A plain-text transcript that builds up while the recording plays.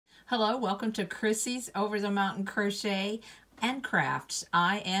Hello, welcome to Krissy's Over the Mountain Crochet and Crafts.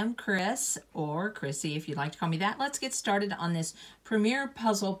 I am Kris, or Krissy if you'd like to call me that. Let's get started on this Premier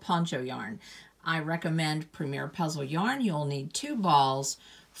Puzzle Poncho yarn. I recommend Premier Puzzle yarn. You'll need 2 balls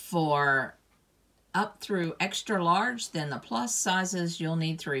for up through extra large. Then the plus sizes, you'll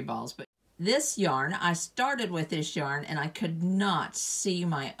need 3 balls. But this yarn, I started with this yarn and I could not see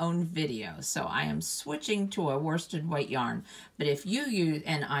my own video. So I am switching to a worsted weight yarn. But if you use,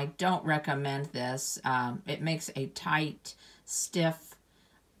 and I don't recommend this, it makes a tight, stiff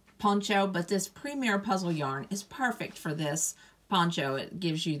poncho, but this Premier Puzzle yarn is perfect for this poncho. It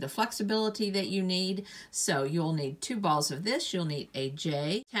gives you the flexibility that you need. So you'll need 2 balls of this. You'll need a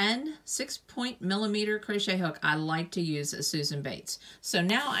J10 6.0mm crochet hook. I like to use a Susan Bates. So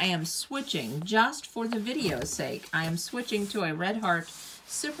now I am switching, just for the video's sake, I am switching to a Red Heart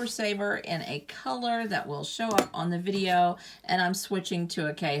Super Saver in a color that will show up on the video, and I'm switching to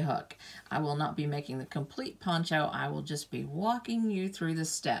a K hook. I will not be making the complete poncho. I will just be walking you through the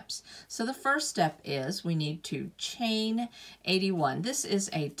steps. So the first step is we need to chain 81. This is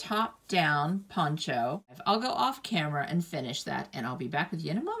a top-down poncho. I'll go off camera and finish that, and I'll be back with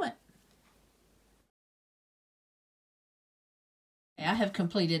you in a moment. I have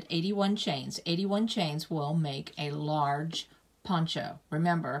completed 81 chains. 81 chains will make a large poncho.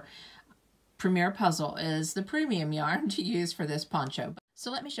 Remember, Premier Puzzle is the premium yarn to use for this poncho.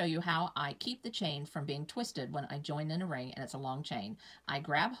 So let me show you how I keep the chain from being twisted when I join in a ring and it's a long chain. I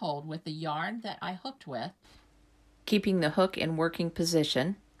grab hold with the yarn that I hooked with, keeping the hook in working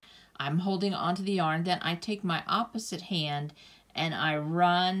position. I'm holding onto the yarn, then I take my opposite hand and I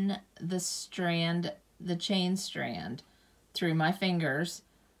run the strand, the chain strand, through my fingers,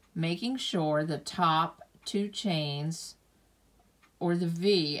 making sure the top 2 chains or the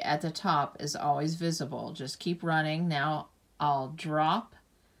V at the top is always visible. Just keep running. Now I'll drop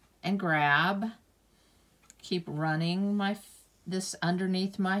and grab, keep running this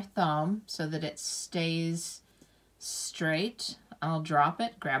underneath my thumb so that it stays straight. I'll drop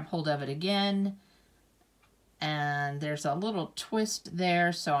it, grab hold of it again, and there's a little twist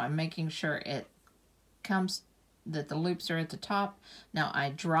there, so I'm making sure it comes, that the loops are at the top. Now I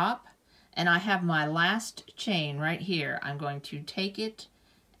drop, and I have my last chain right here. I'm going to take it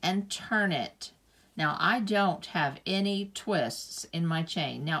and turn it. Now I don't have any twists in my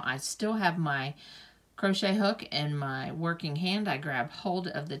chain. Now I still have my crochet hook in my working hand. I grab hold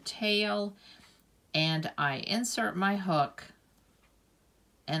of the tail and I insert my hook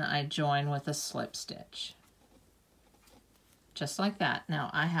and I join with a slip stitch. Just like that. Now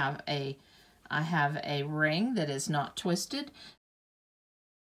I have a ring that is not twisted.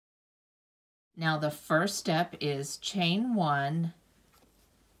 Now the first step is chain 1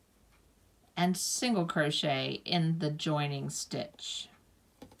 and single crochet in the joining stitch.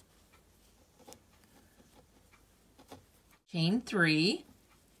 Chain 3,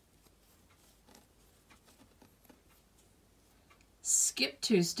 skip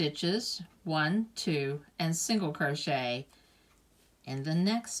 2 stitches, 1, 2, and single crochet in the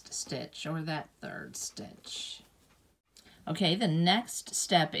next stitch, or that 3rd stitch. Okay, the next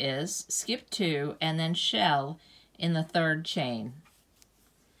step is skip 2 and then shell in the 3rd chain.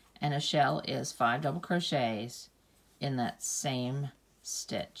 And a shell is 5 double crochets in that same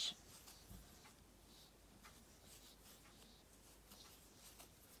stitch.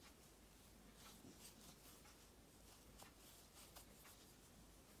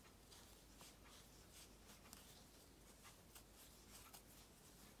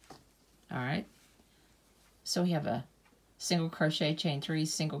 All right, so we have a single crochet, chain 3,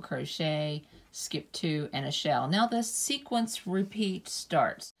 single crochet, skip 2, and a shell. Now the sequence repeat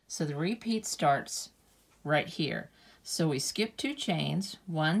starts. So the repeat starts right here. So we skip 2 chains,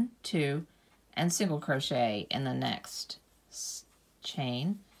 1, 2, and single crochet in the next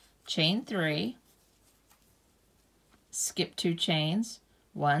chain. Chain 3, skip 2 chains,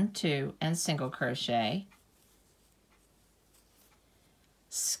 1, 2, and single crochet.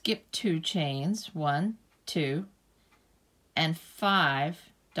 Skip 2 chains, 1, 2, and 5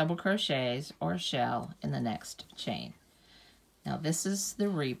 double crochets or shell in the next chain. Now this is the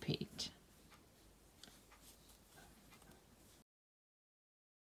repeat.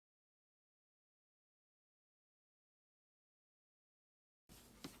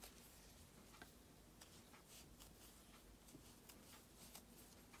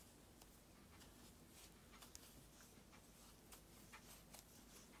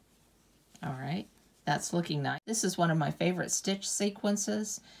 All right, that's looking nice. This is one of my favorite stitch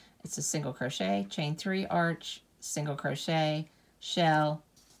sequences. It's a single crochet, chain 3, arch, single crochet, shell,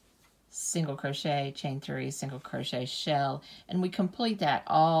 single crochet, chain 3, single crochet, shell, and we complete that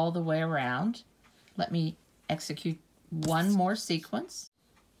all the way around. Let me execute one more sequence.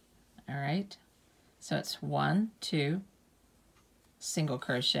 All right, so it's 1, 2, single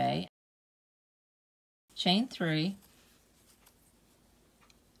crochet, chain 3,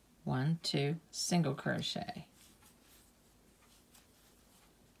 1, 2, single crochet,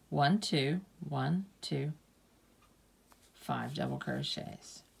 1, 2, 1, 2, 5 double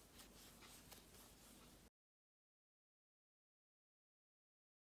crochets.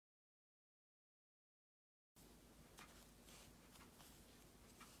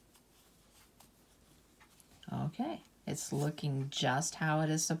 Okay, it's looking just how it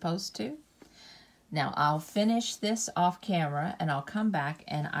is supposed to. Now I'll finish this off camera and I'll come back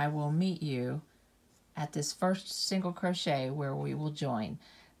and I will meet you at this first single crochet where we will join.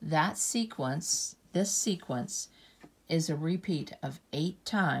 That sequence, this sequence, is a repeat of 8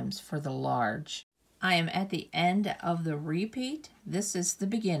 times for the large. I am at the end of the repeat. This is the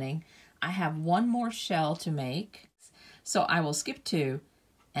beginning. I have one more shell to make, so I will skip 2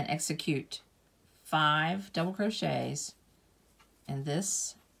 and execute 5 double crochets in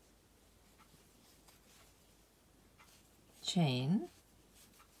this chain,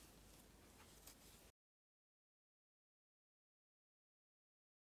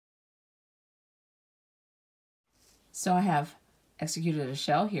 so I have executed a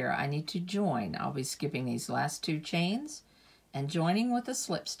shell here. I need to join. I'll be skipping these last 2 chains and joining with a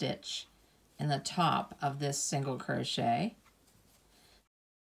slip stitch in the top of this single crochet.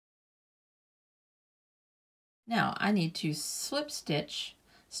 Now I need to slip stitch,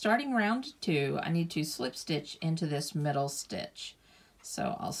 starting round 2, I need to slip stitch into this middle stitch.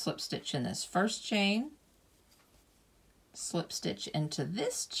 So I'll slip stitch in this first chain, slip stitch into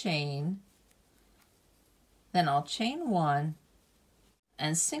this chain, then I'll chain 1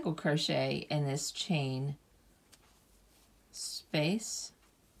 and single crochet in this chain space.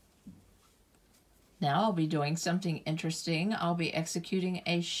 Now I'll be doing something interesting. I'll be executing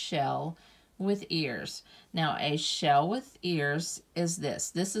a shell with ears. Now a shell with ears is this.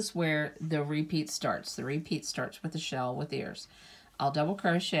 This is where the repeat starts. The repeat starts with a shell with ears. I'll double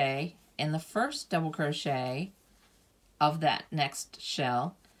crochet in the first double crochet of that next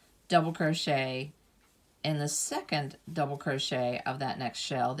shell, double crochet in the second double crochet of that next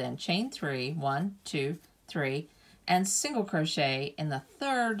shell, then chain 3, 1, 2, 3, and single crochet in the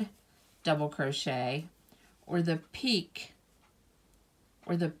third double crochet, or the peak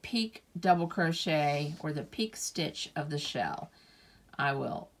double crochet, or the peak stitch of the shell.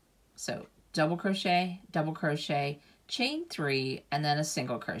 So double crochet, chain 3, and then a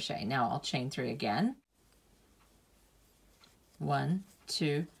single crochet. Now I'll chain 3 again. 1,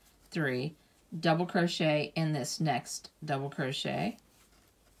 2, 3, double crochet in this next double crochet,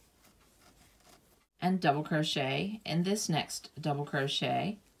 and double crochet in this next double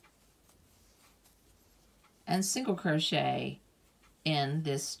crochet, and single crochet in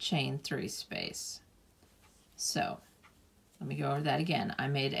this chain 3 space. So let me go over that again. I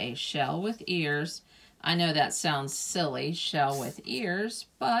made a shell with ears. I know that sounds silly, shell with ears,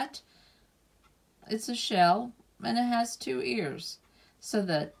 but it's a shell and it has 2 ears. So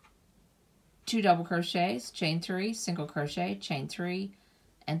the 2 double crochets, chain 3, single crochet, chain 3,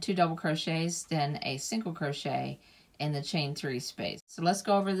 and 2 double crochets, then a single crochet in the chain 3 space. So let's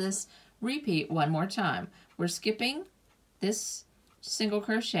go over this repeat one more time. We're skipping this single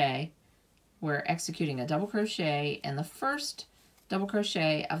crochet. We're executing a double crochet in the first double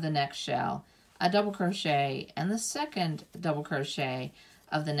crochet of the next shell, a double crochet and the second double crochet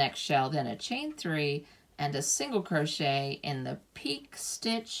of the next shell, then a chain 3 and a single crochet in the peak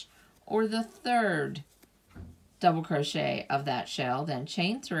stitch or the third double crochet of that shell, then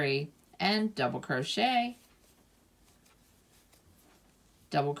chain 3 and double crochet,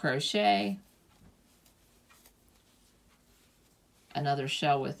 another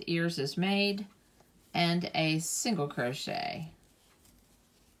shell with ears is made, and a single crochet.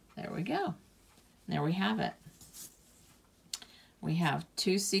 There we go. There we have it. We have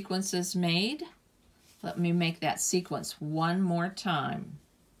 2 sequences made. Let me make that sequence one more time.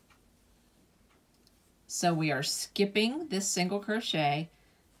 So we are skipping this single crochet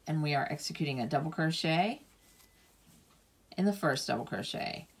and we are executing a double crochet in the first double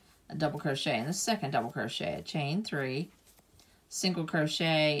crochet, a double crochet in the second double crochet, a chain 3, single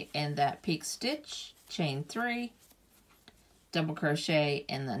crochet in that peak stitch, chain 3, double crochet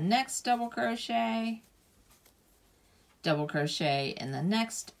in the next double crochet, double crochet in the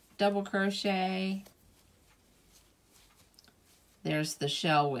next double crochet. There's the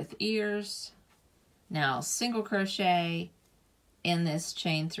shell with ears. Now single crochet in this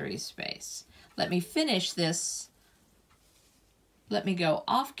chain 3 space. Let me finish this. Let me go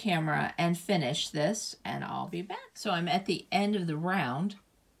off camera and finish this, and I'll be back. So I'm at the end of the round,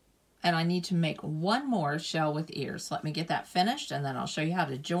 and I need to make one more shell with ears. Let me get that finished, and then I'll show you how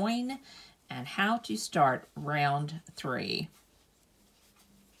to join and how to start round 3.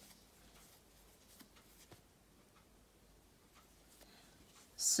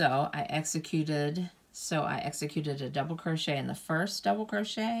 So I executed a double crochet in the first double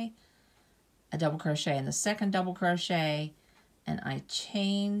crochet, a double crochet in the second double crochet, and I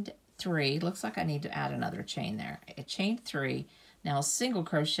chained 3. Looks like I need to add another chain there. I chained 3. Now single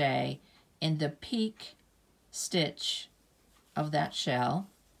crochet in the peak stitch of that shell,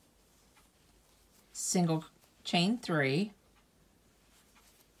 chain 3,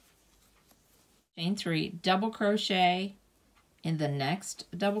 double crochet in the next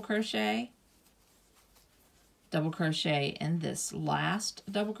double crochet in this last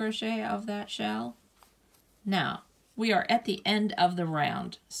double crochet of that shell. Now we are at the end of the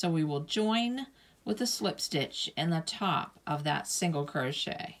round, so we will join with a slip stitch in the top of that single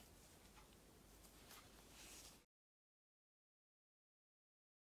crochet.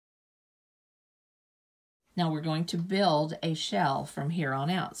 Now we're going to build a shell from here on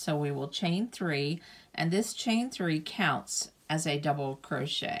out. So we will chain 3, and this chain 3 counts as a double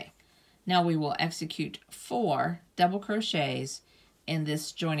crochet. Now we will execute 4 double crochets in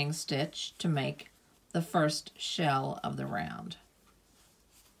this joining stitch to make the first shell of the round.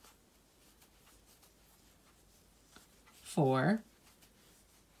 4,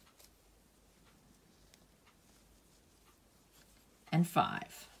 and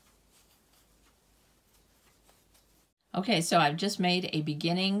 5. Okay, so I've just made a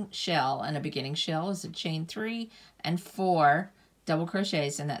beginning shell, and a beginning shell is a chain 3 and 4 double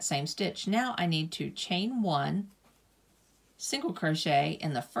crochets in that same stitch. Now I need to chain 1, single crochet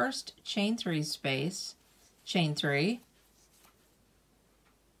in the first chain 3 space, chain 3,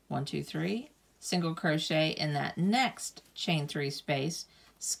 1, 2, 3, single crochet in that next chain 3 space,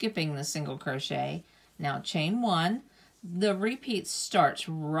 skipping the single crochet. Now chain 1. The repeat starts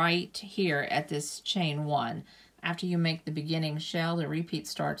right here at this chain 1. After you make the beginning shell, the repeat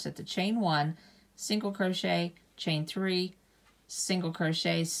starts at the chain 1, single crochet, chain 3, single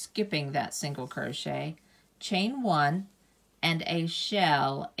crochet, skipping that single crochet, chain 1, and a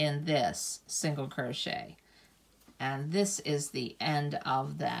shell in this single crochet. And this is the end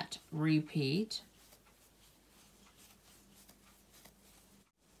of that repeat.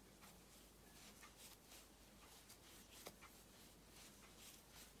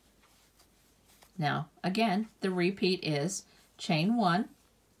 Now, again, the repeat is chain 1,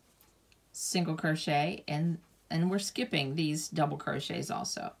 single crochet, and we're skipping these double crochets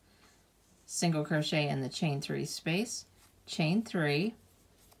also. Single crochet in the chain 3 space, chain 3,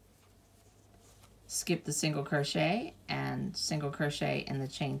 skip the single crochet, and single crochet in the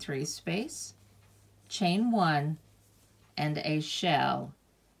chain 3 space, chain 1, and a shell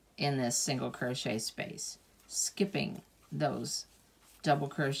in this single crochet space, skipping those double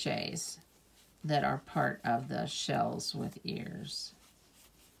crochets that are part of the shells with ears.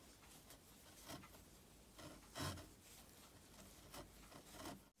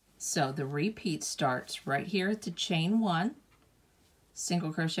 So the repeat starts right here at the chain 1,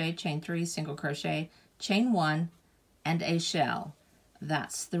 single crochet, chain 3, single crochet, chain 1, and a shell.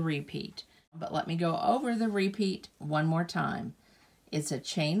 That's the repeat. But let me go over the repeat one more time. It's a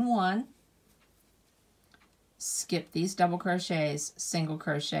chain 1, skip these double crochets, single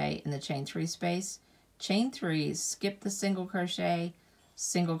crochet in the chain 3 space, chain 3, skip the single crochet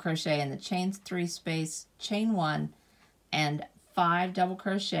in the chain 3 space, chain 1, and 5 double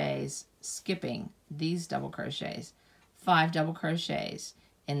crochets, skipping these double crochets, 5 double crochets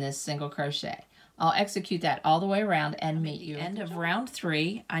in this single crochet. I'll execute that all the way around and meet you. End of round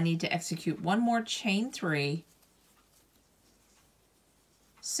 3, I need to execute one more chain 3,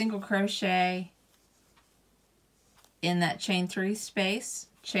 single crochet in that chain 3 space,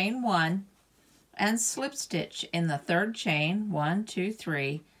 chain 1, and slip stitch in the third chain, 1, 2,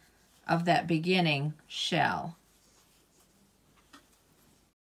 3, of that beginning shell.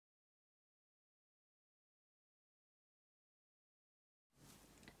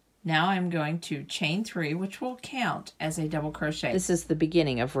 Now I'm going to chain 3, which will count as a double crochet. This is the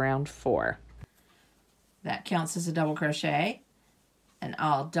beginning of round 4. That counts as a double crochet, and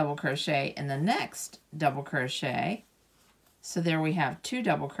I'll double crochet in the next double crochet. So there we have 2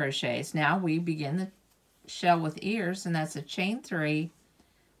 double crochets. Now we begin the shell with ears, and that's a chain 3,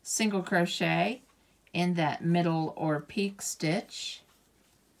 single crochet in that middle or peak stitch,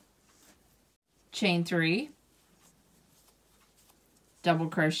 chain 3, double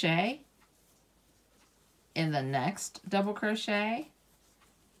crochet in the next double crochet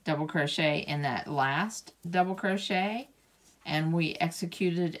in that last double crochet, and we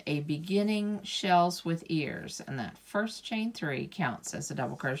executed a beginning shells with ears, and that first chain 3 counts as a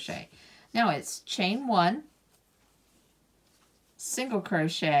double crochet. Now it's chain 1, single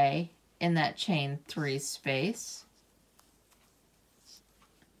crochet in that chain 3 space,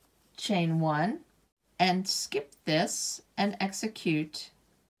 chain 1, and skip this and execute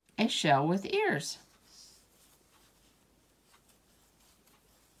a shell with ears.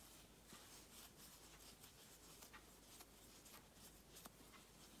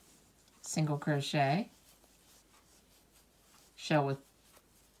 Single crochet, shell with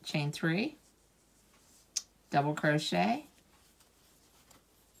chain 3, double crochet,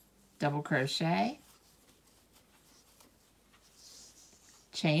 double crochet,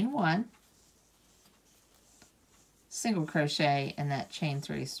 chain 1, single crochet in that chain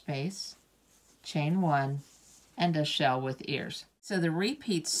 3 space, chain 1, and a shell with ears. So the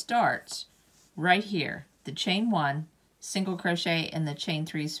repeat starts right here, the chain 1, single crochet in the chain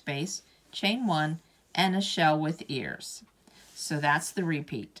 3 space, chain 1, and a shell with ears. So that's the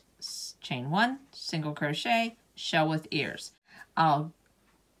repeat. Chain 1, single crochet, shell with ears. I'll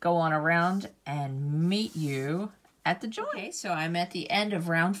go on around and meet you at the join. Okay, so I'm at the end of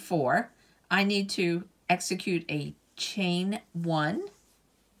round 4. I need to execute a chain 1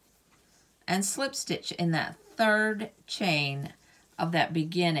 and slip stitch in that 3rd chain of that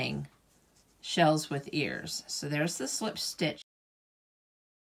beginning shells with ears. So there's the slip stitch.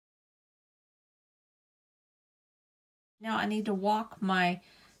 Now I need to walk my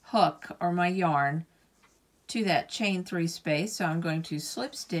hook or my yarn to that chain 3 space, so I'm going to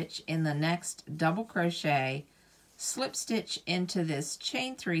slip stitch in the next double crochet, slip stitch into this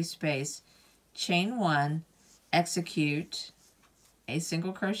chain 3 space, chain 1, execute a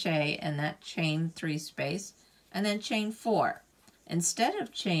single crochet in that chain 3 space, and then chain 4. Instead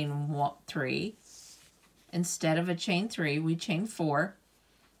of chain 3, instead of a chain 3, we chain 4,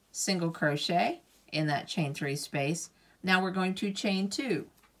 single crochet in that chain 3 space. Now we're going to chain 2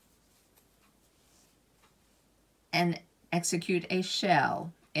 and execute a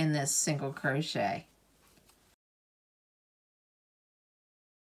shell in this single crochet.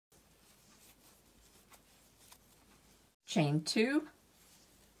 Chain 2,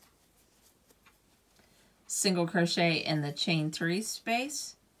 single crochet in the chain 3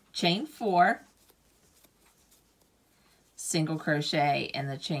 space, chain 4, single crochet in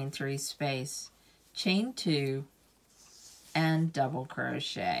the chain 3 space, chain 2, and double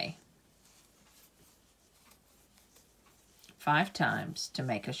crochet 5 times to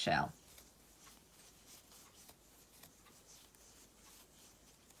make a shell.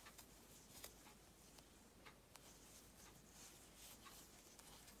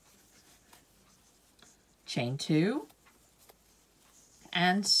 Chain 2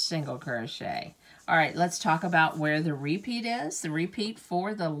 and single crochet. All right, let's talk about where the repeat is. The repeat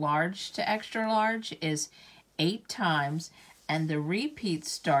for the large to extra large is 8 times, and the repeat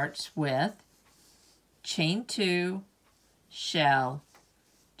starts with chain 2, shell,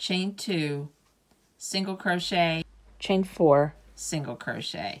 chain 2, single crochet, chain 4, single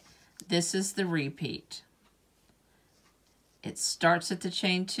crochet. This is the repeat. It starts at the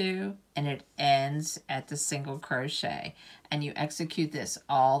chain 2 and it ends at the single crochet, and you execute this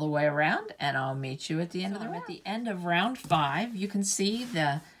all the way around, and I'll meet you at the end of the round. At the end of round 5, you can see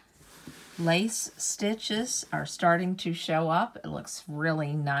the lace stitches are starting to show up. It looks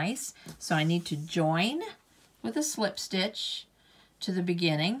really nice. So I need to join with a slip stitch to the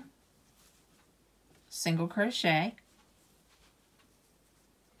beginning, single crochet,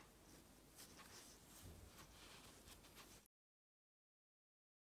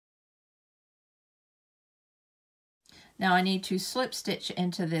 now I need to slip stitch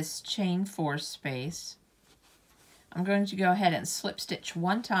into this chain 4 space. I'm going to go ahead and slip stitch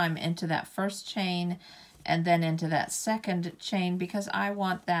 1 time into that first chain and then into that second chain, because I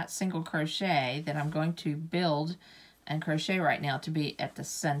want that single crochet that I'm going to build and crochet right now to be at the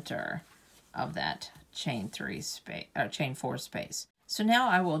center of that chain 3 space or chain 4 space. So now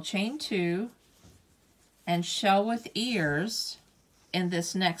I will chain 2 and shell with ears in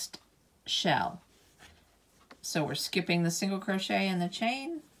this next shell. So we're skipping the single crochet in the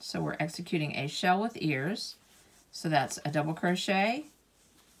chain, so we're executing a shell with ears. So that's a double crochet,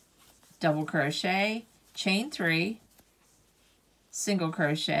 chain 3, single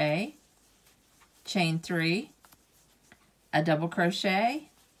crochet, chain 3, a double crochet,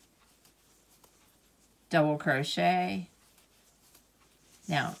 double crochet,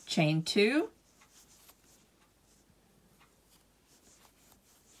 now chain 2,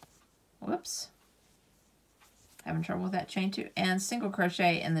 whoops, having trouble with that, chain 2, and single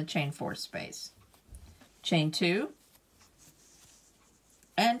crochet in the chain 4 space. Chain 2,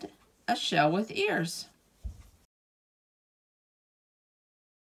 and a shell with ears.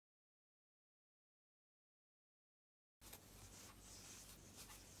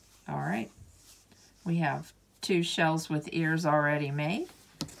 All right, we have 2 shells with ears already made.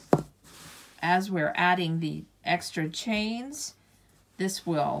 As we're adding the extra chains, this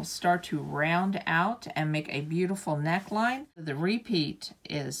will start to round out and make a beautiful neckline. The repeat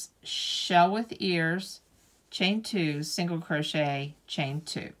is shell with ears, chain 2, single crochet, chain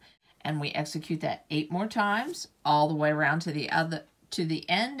 2. And we execute that 8 more times all the way around to the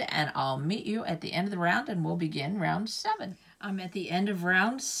end, and I'll meet you at the end of the round and we'll begin round 7. I'm at the end of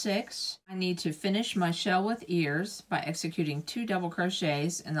round 6. I need to finish my shell with ears by executing 2 double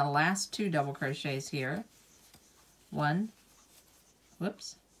crochets in the last 2 double crochets here. 1,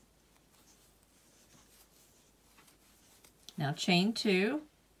 whoops. Now chain 2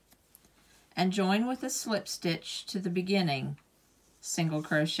 and join with a slip stitch to the beginning single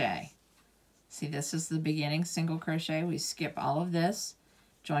crochet. See, this is the beginning single crochet. We skip all of this,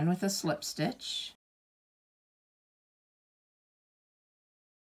 join with a slip stitch.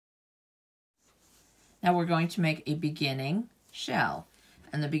 Now we're going to make a beginning shell,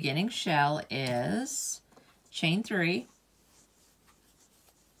 and the beginning shell is chain 3,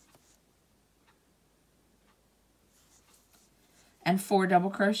 and 4 double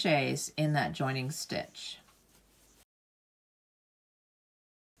crochets in that joining stitch.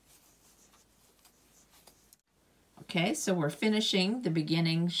 Okay, so we're finishing the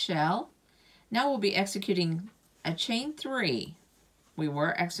beginning shell. Now we'll be executing a chain 3. We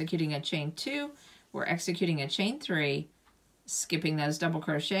were executing a chain 2. We're executing a chain 3, skipping those double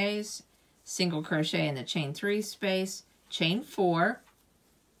crochets, single crochet in the chain 3 space, chain 4,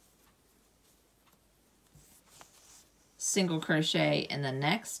 single crochet in the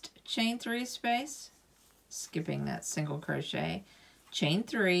next chain 3 space, skipping that single crochet, chain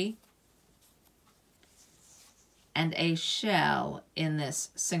 3, and a shell in this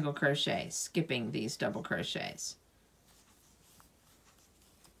single crochet, skipping these double crochets.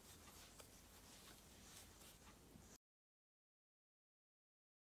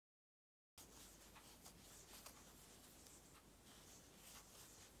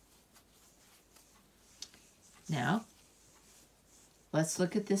 Now, let's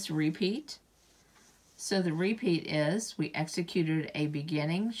look at this repeat. So the repeat is we executed a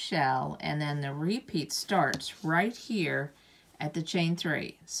beginning shell, and then the repeat starts right here at the chain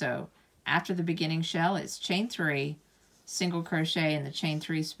 3. So after the beginning shell, it's chain 3, single crochet in the chain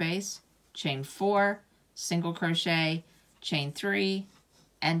 3 space, chain 4, single crochet, chain 3,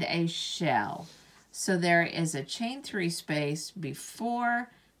 and a shell. So there is a chain 3 space before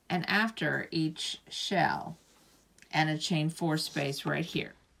and after each shell, and a chain 4 space right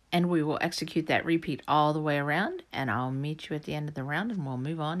here. And we will execute that repeat all the way around, and I'll meet you at the end of the round, and we'll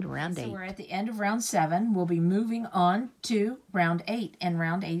move on to round 8. So we're at the end of round 7. We'll be moving on to round 8, and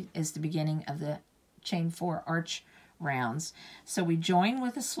round 8 is the beginning of the chain 4 arch rounds. So we join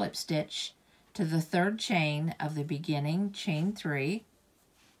with a slip stitch to the 3rd chain of the beginning chain 3.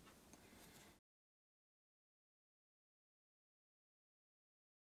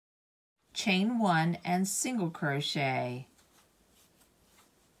 Chain 1 and single crochet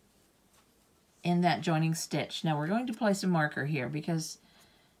in that joining stitch. Now we're going to place a marker here because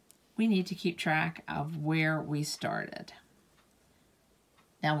we need to keep track of where we started.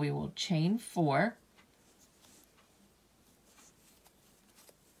 Now we will chain 4,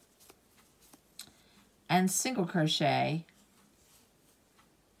 and single crochet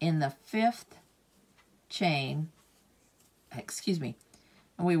in the 5th chain,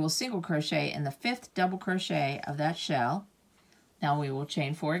 and we will single crochet in the 5th double crochet of that shell. Now we will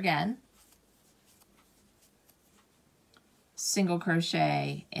chain 4 again, single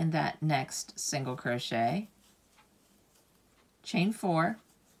crochet in that next single crochet, chain 4,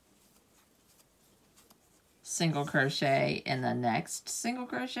 single crochet in the next single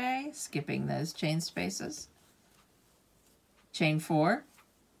crochet, skipping those chain spaces, chain 4,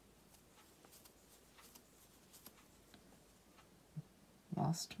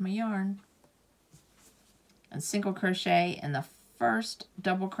 lost my yarn, and single crochet in the 1st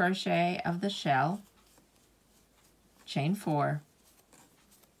double crochet of the shell, chain 4,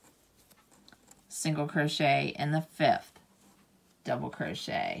 single crochet in the 5th double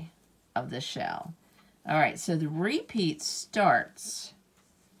crochet of the shell. All right, so the repeat starts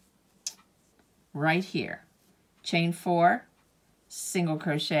right here. Chain 4, single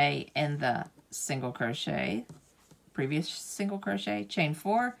crochet in the single crochet, previous single crochet, chain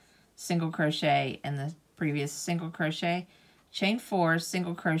 4, single crochet in the previous single crochet, chain 4,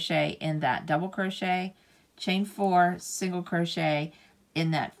 single crochet in that double crochet, chain 4, single crochet in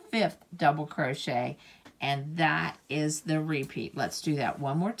that 5th double crochet, and that is the repeat. Let's do that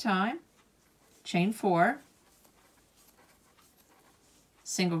one more time. Chain 4,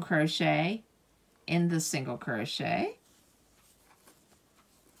 single crochet in the single crochet,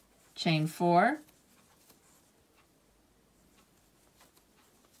 chain 4,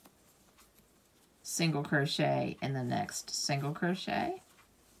 single crochet in the next single crochet,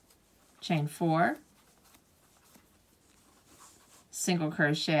 chain 4, single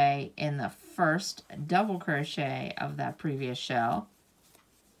crochet in the first double crochet of that previous shell,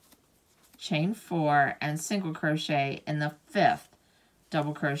 chain 4, and single crochet in the 5th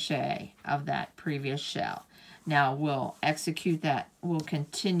double crochet of that previous shell. Now we'll execute that, we'll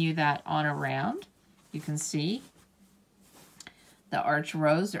continue that on around. You can see the arch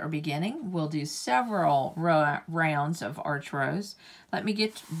rows are beginning. We'll do several rounds of arch rows. Let me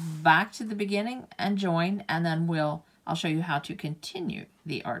get back to the beginning and join, and then I'll show you how to continue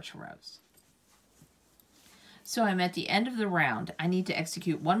the arch rows. So I'm at the end of the round. I need to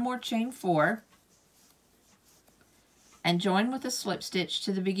execute one more chain 4 and join with a slip stitch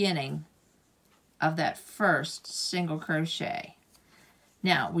to the beginning of that first single crochet.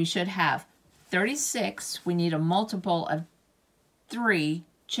 Now we should have 36. We need a multiple of 3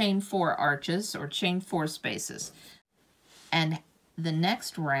 chain 4 arches or chain 4 spaces. And the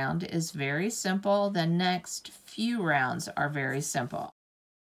next round is very simple. The next few rounds are very simple.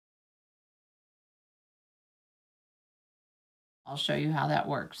 I'll show you how that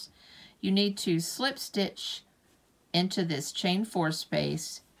works. You need to slip stitch into this chain 4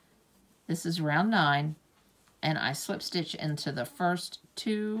 space. This is round 9, and I slip stitch into the first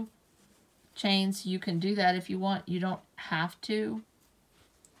 2 chains. You can do that if you want. You don't have to,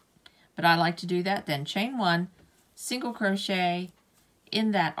 but I like to do that. Then chain 1, single crochet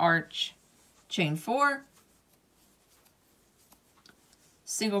in that arch, chain 4,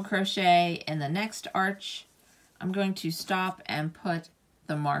 single crochet in the next arch. I'm going to stop and put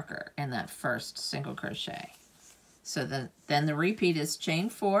the marker in that first single crochet. So then the repeat is chain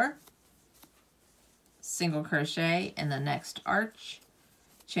 4, single crochet in the next arch,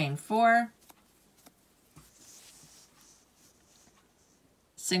 chain 4,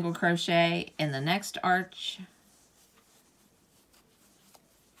 single crochet in the next arch,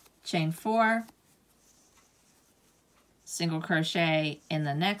 chain 4, single crochet in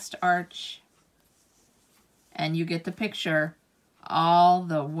the next arch, and you get the picture all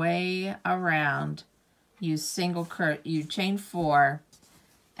the way around. You chain 4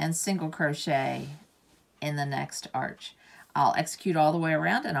 and single crochet in the next arch. I'll execute all the way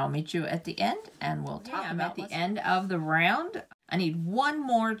around and I'll meet you at the end and we'll talk about the end of the round. I need one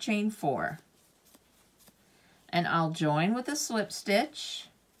more chain 4 and I'll join with a slip stitch,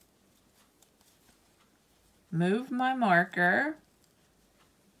 move my marker,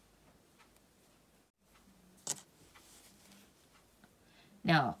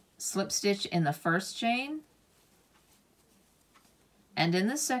 now slip stitch in the first chain and in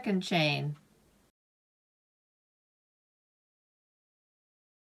the second chain.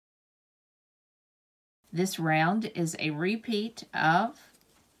 This round is a repeat of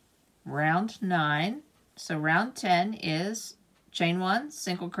round 9. So round 10 is chain 1,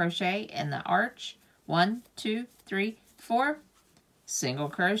 single crochet in the arch, 1, 2, 3, 4, single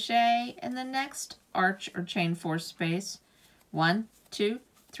crochet in the next arch or chain 4 space, 1, 2,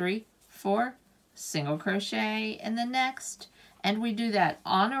 3, 4, single crochet in the next, and we do that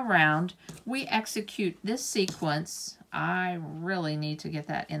on around. We execute this sequence. I really need to get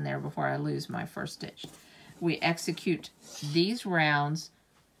that in there before I lose my first stitch. We execute these rounds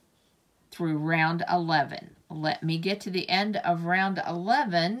through round 11. Let me get to the end of round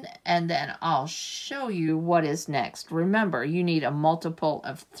 11 and then I'll show you what is next. Remember, you need a multiple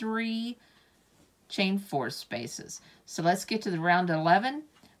of 3 chain 4 spaces. So let's get to the round 11.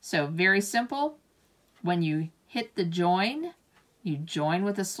 So very simple. When you hit the join, you join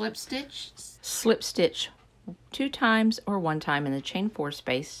with a slip stitch. Slip stitch 2 times or 1 time in the chain 4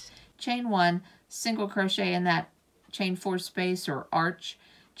 space. Chain 1, single crochet in that chain 4 space or arch,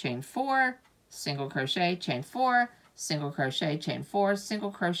 chain 4, single crochet, chain 4, single crochet, chain 4,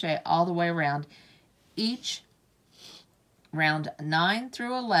 single crochet all the way around. Each round 9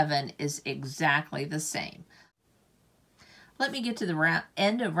 through 11 is exactly the same. Let me get to the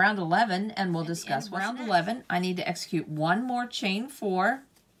end of round 11 and we'll discuss what's round 11. I need to execute 1 more chain 4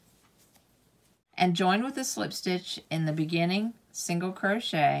 and join with a slip stitch in the beginning, single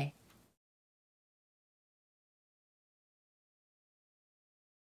crochet,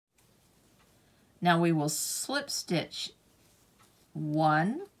 Now we will slip stitch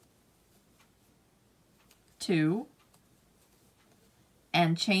 1, 2,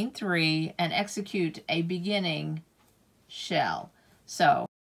 and chain 3 and execute a beginning shell. So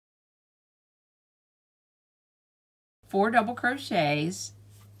 4 double crochets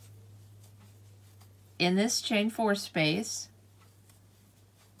in this chain 4 space,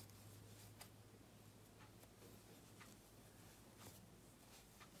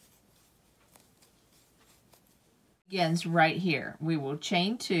 begins right here. We will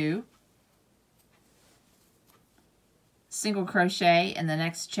chain 2, single crochet in the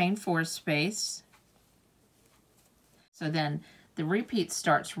next chain 4 space. So then the repeat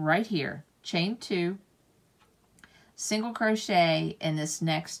starts right here. Chain 2, single crochet in this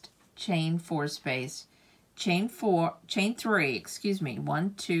next chain 4 space. Chain 3, excuse me.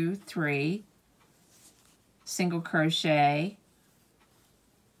 1, 2, 3, single crochet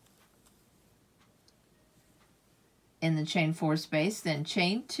in the chain 4 space, then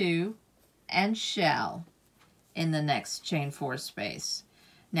chain 2 and shell in the next chain 4 space.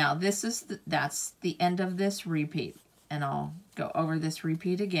 Now this is that's the end of this repeat, and I'll go over this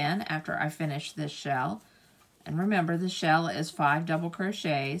repeat again after I finish this shell. And remember, the shell is 5 double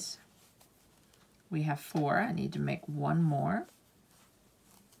crochets. We have 4. I need to make 1 more.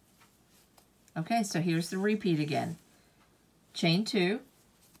 Okay, so here's the repeat again. Chain 2,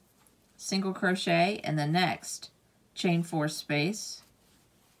 single crochet in the next chain 4 space,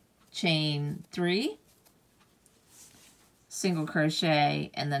 chain 3, single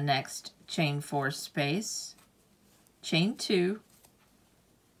crochet in the next chain 4 space, chain 2,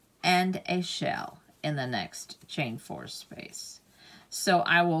 and a shell in the next chain 4 space. So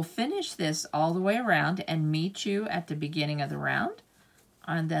I will finish this all the way around and meet you at the beginning of the round,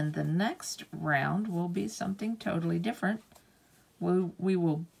 and then the next round will be something totally different. We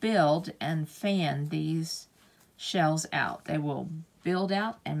will build and fan these shells out. They will build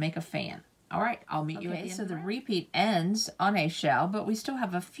out and make a fan. All right, I'll meet you at the end. So the repeat ends on a shell, but we still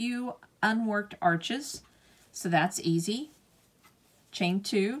have a few unworked arches, so that's easy. Chain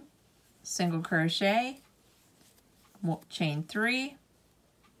 2, single crochet, chain 3,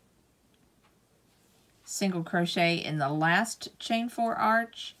 single crochet in the last chain 4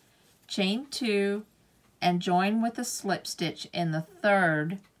 arch, chain 2, and join with a slip stitch in the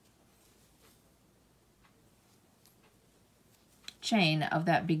third chain of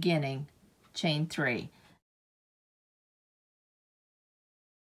that beginning chain 3.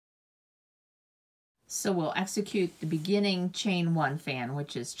 So we'll execute the beginning chain 1 fan,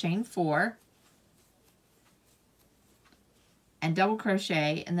 which is chain 4, and double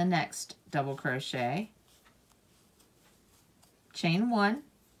crochet in the next double crochet, chain 1,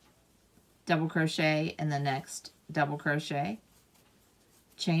 double crochet in the next double crochet,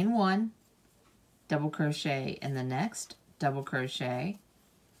 chain 1, double crochet in the next double crochet,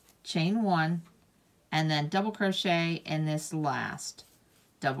 chain 1, and then double crochet in this last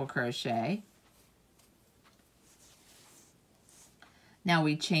double crochet. Now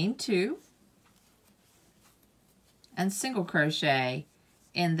we chain 2 and single crochet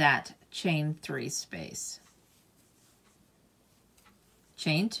in that chain 3 space.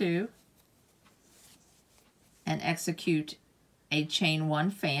 Chain 2 and execute a chain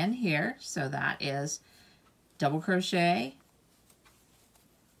 1 fan here. So that is double crochet,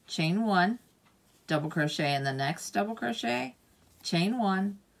 chain 1, double crochet in the next double crochet, chain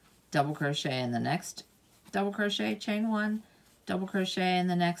 1, double crochet in the next double crochet, chain 1, double crochet in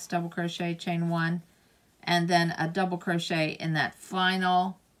the next double crochet, chain 1, and then a double crochet in that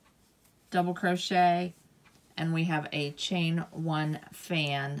final double crochet, and we have a chain 1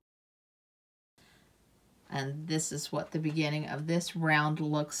 fan. And this is what the beginning of this round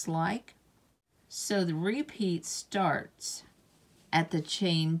looks like. So the repeat starts at the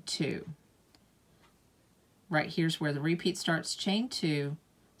chain 2. Right here's where the repeat starts, chain 2,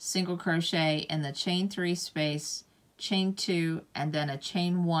 single crochet in the chain 3 space, chain 2, and then a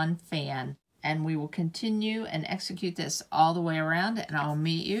chain 1 fan. And we will continue and execute this all the way around, and I'll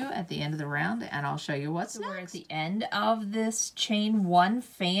meet you at the end of the round and I'll show you what's next. We're at the end of this chain 1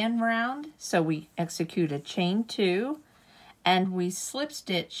 fan round. So we execute a chain 2 and we slip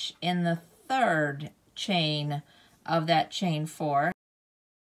stitch in the third chain of that chain 4.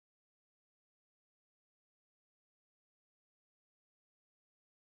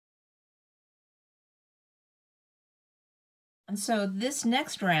 And so this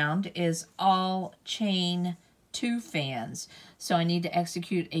next round is all chain 2 fans. So I need to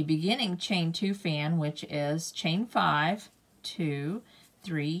execute a beginning chain 2 fan, which is chain 5, 2,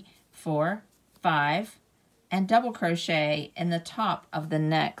 3, 4, 5, and double crochet in the top of the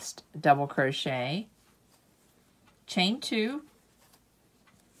next double crochet, chain 2,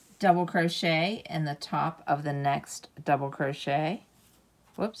 double crochet in the top of the next double crochet.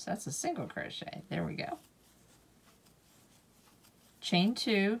 Whoops, that's a single crochet. There we go. Chain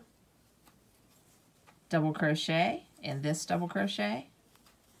 2, double crochet in this double crochet.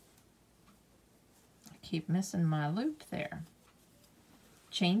 I keep missing my loop there.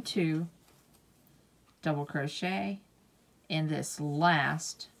 Chain 2, double crochet in this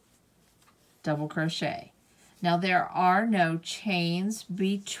last double crochet. Now there are no chains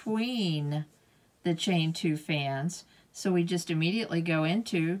between the chain 2 fans, so we just immediately go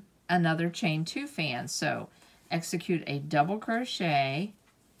into another chain 2 fan. So execute a double crochet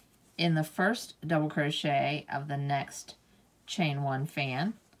in the first double crochet of the next chain 1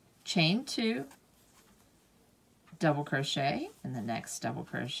 fan, chain 2, double crochet in the next double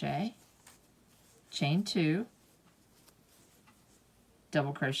crochet, chain 2,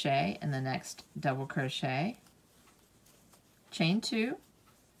 double crochet in the next double crochet, chain 2,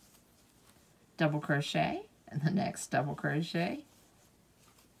 double crochet in the next double crochet,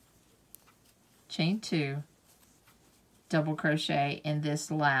 chain 2, double crochet in this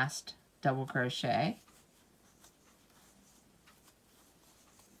last double crochet.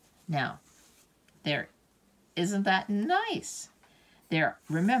 Now, isn't that nice?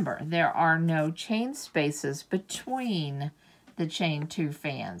 Remember, there are no chain spaces between the chain 2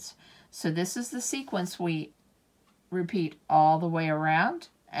 fans. So this is the sequence we repeat all the way around.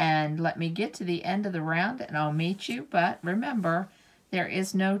 And let me get to the end of the round and I'll meet you. But remember, there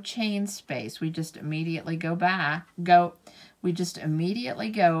is no chain space. We just immediately go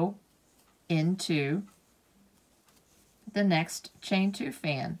into the next chain 2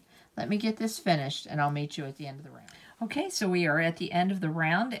 fan. Let me get this finished and I'll meet you at the end of the round. Okay, so we are at the end of the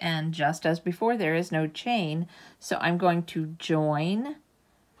round, and just as before, there is no chain. So I'm going to join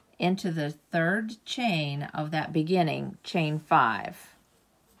into the 3rd chain of that beginning, chain 5.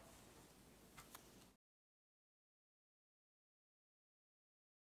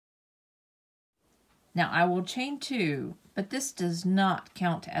 Now I will chain 2, but this does not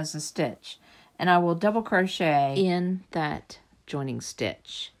count as a stitch, and I will double crochet in that joining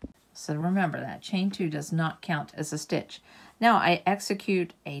stitch. So remember that chain 2 does not count as a stitch. Now I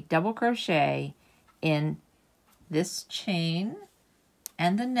execute a double crochet in this chain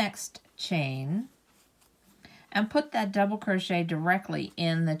and the next chain and put that double crochet directly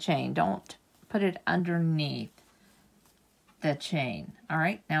in the chain. Don't put it underneath the chain. All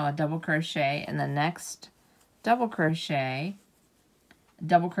right, now a double crochet in the next double crochet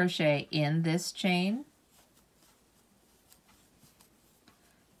in this chain,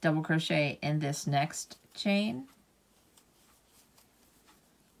 double crochet in this next chain,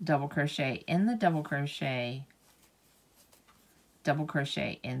 double crochet in the double crochet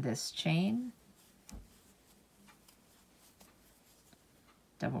in this chain,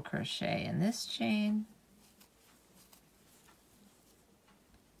 double crochet in this chain,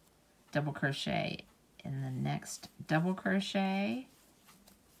 double crochet in the next double crochet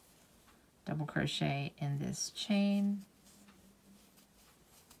in this chain,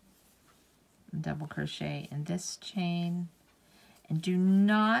 double crochet in this chain, and do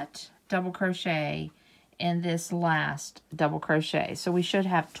not double crochet in this last double crochet. So we should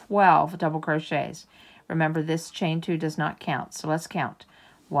have 12 double crochets. Remember, this chain 2 does not count. So let's count.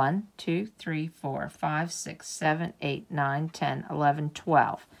 1, 2, 3, 4, 5, 6, 7, 8, 9, 10, 11,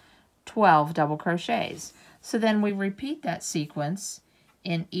 12. 12 double crochets. So then we repeat that sequence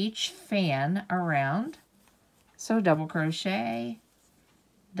in each fan around. So double crochet,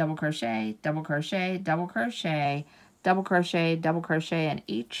 double crochet, double crochet, double crochet, double crochet, double crochet in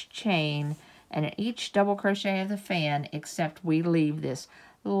each chain and in each double crochet of the fan, except we leave this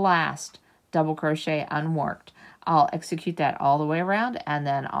last double crochet unworked. I'll execute that all the way around and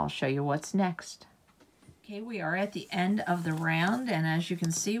then I'll show you what's next. Okay, we are at the end of the round, and as you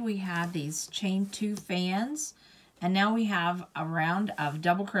can see, we have these chain 2 fans, and now we have a round of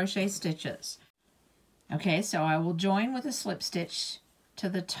double crochet stitches. Okay, so I will join with a slip stitch to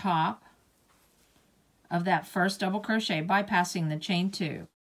the top of that first double crochet, bypassing the chain 2.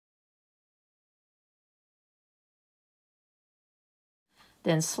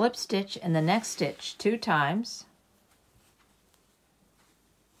 Then slip stitch in the next stitch 2 times,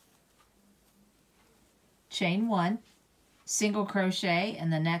 chain 1, single crochet in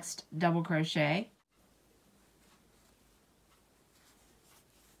the next double crochet,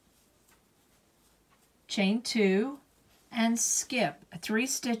 chain 2, and skip 3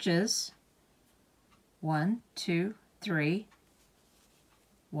 stitches, 1, 2, 3,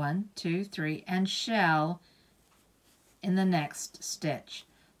 1, 2, 3, and shell in the next stitch.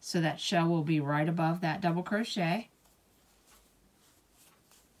 So that shell will be right above that double crochet.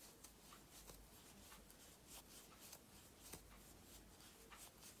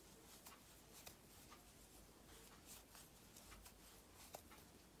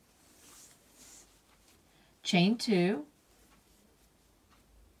 Chain 2,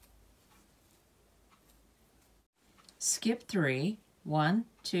 skip 3, 1,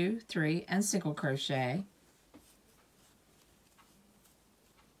 2, 3, and single crochet,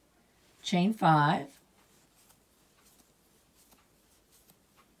 chain 5,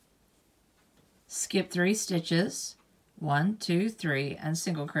 skip 3 stitches, 1, 2, 3, and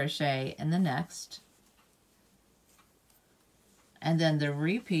single crochet in the next, and then the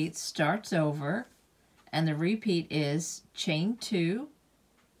repeat starts over. And the repeat is chain 2,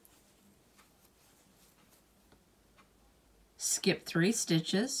 skip 3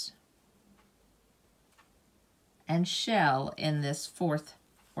 stitches, and shell in this fourth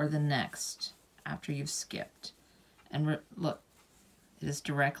or the next after you've skipped. And look, it is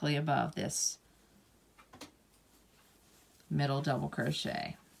directly above this middle double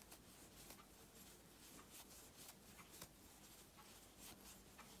crochet.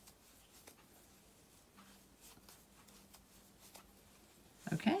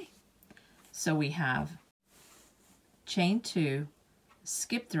 Okay, so we have chain 2,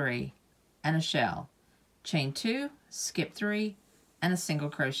 skip 3, and a shell. Chain 2, skip 3, and a single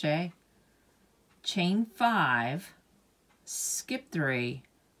crochet. Chain 5, skip 3,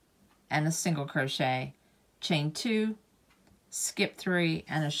 and a single crochet. Chain 2, skip 3,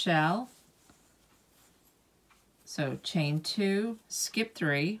 and a shell. So chain 2, skip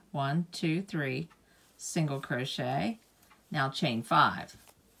 3, 1, 2, 3, single crochet. Now chain 5,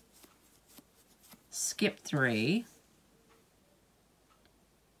 skip 3,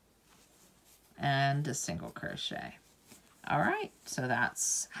 and a single crochet. All right, so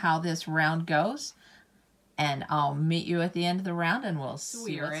that's how this round goes, and I'll meet you at the end of the round, and we'll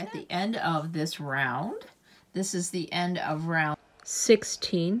see. We are at the end of this round. This is the end of round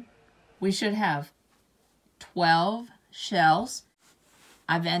 16. We should have 12 shells.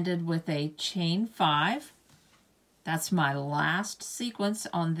 I've ended with a chain 5. That's my last sequence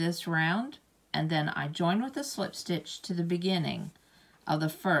on this round, and then I join with a slip stitch to the beginning of the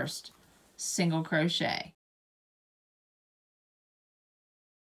first single crochet.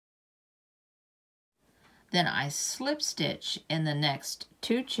 Then I slip stitch in the next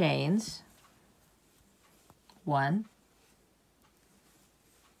 2 chains, 1,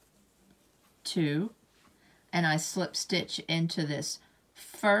 2, and I slip stitch into this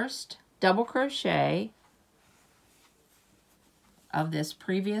first double crochet of this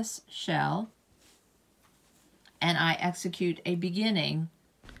previous shell, and I execute a beginning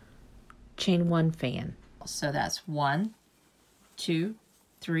chain 1 fan. So that's 1, 2,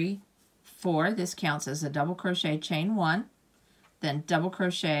 3, 4. This counts as a double crochet chain 1, then double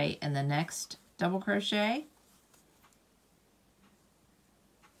crochet in the next double crochet,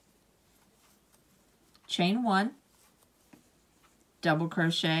 chain 1, double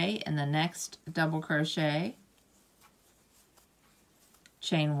crochet in the next double crochet,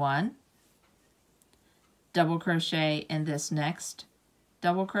 chain 1, double crochet in this next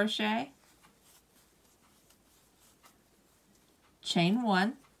double crochet, chain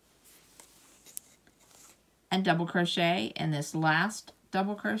 1, and double crochet in this last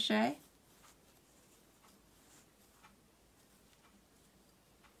double crochet,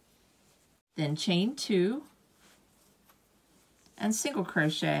 then chain 2, and single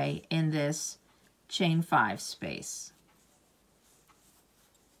crochet in this chain 5 space.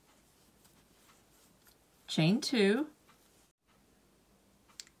 Chain 2,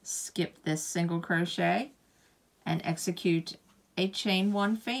 skip this single crochet, and execute a chain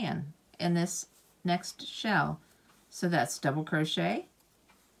 1 fan in this next shell. So that's double crochet,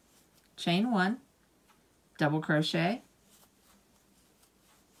 chain 1, double crochet,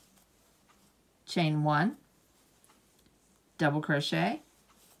 chain 1, double crochet,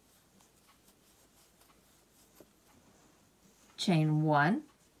 chain 1,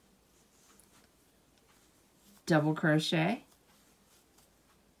 double crochet,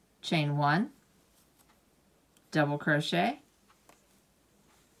 chain 1, double crochet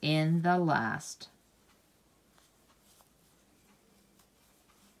in the last,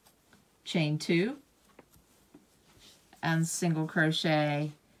 chain 2, and single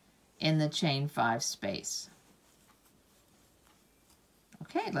crochet in the chain 5 space.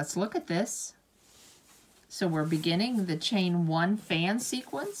 Okay, let's look at this. So we're beginning the chain 1 fan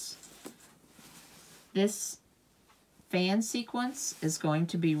sequence. This fan sequence is going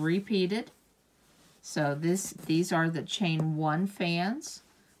to be repeated So these are the chain 1 fans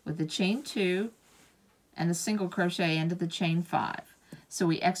with the chain 2 and a single crochet into the chain 5. So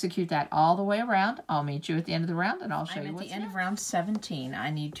we execute that all the way around. I'll meet you at the end of the round and I'll show you what's next. At the end of round 17, I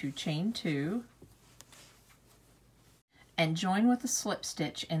need to chain 2 and join with a slip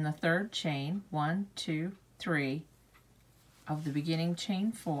stitch in the 3rd chain, 1, 2, 3, of the beginning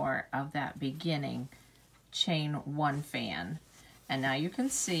chain 4 of that beginning chain 1 fan. And now you can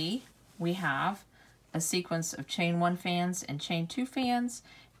see we have a sequence of chain 1 fans and chain 2 fans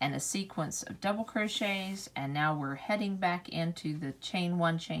and a sequence of double crochets, and now we're heading back into the chain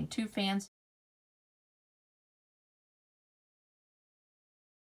 1, chain 2 fans.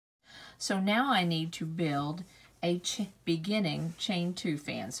 So now I need to build a beginning chain 2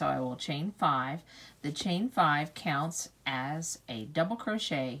 fan. So I will chain 5. The chain 5 counts as a double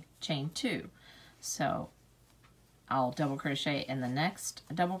crochet chain 2. So I'll double crochet in the next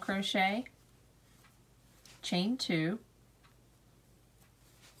double crochet, chain 2,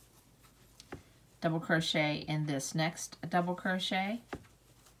 double crochet in this next double crochet,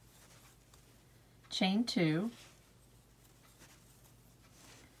 chain 2,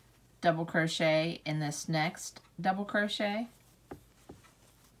 double crochet in this next double crochet,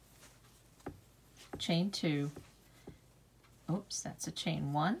 chain 2, oops, that's a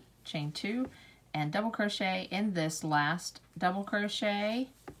chain 1, chain 2, and double crochet in this last double crochet.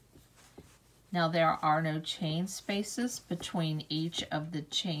 Now there are no chain spaces between each of the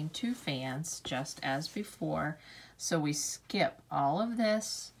chain 2 fans, just as before. So we skip all of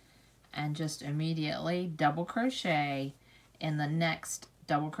this and just immediately double crochet in the next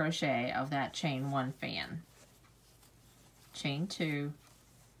double crochet of that chain 1 fan. Chain 2,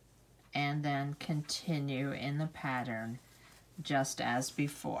 and then continue in the pattern just as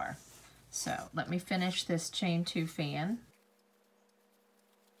before. So let me finish this chain 2 fan.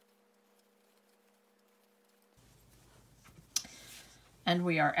 And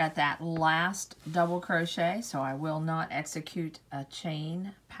we are at that last double crochet, so I will not execute a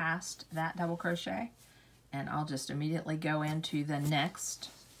chain past that double crochet. And I'll just immediately go into the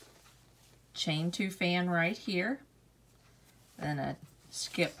next chain 2 fan right here. Then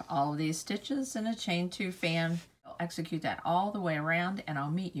skip all of these stitches and a chain 2 fan. I'll execute that all the way around, and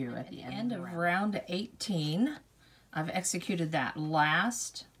I'll meet you at the end of round 18. I've executed that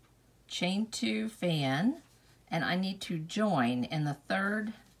last chain 2 fan, and I need to join in the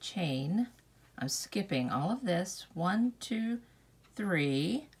 3rd chain. I'm skipping all of this, 1, 2,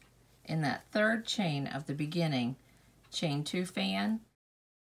 3, in that 3rd chain of the beginning chain 2 fan.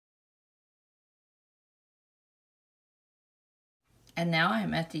 And now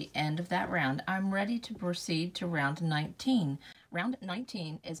I'm at the end of that round. I'm ready to proceed to round 19. Round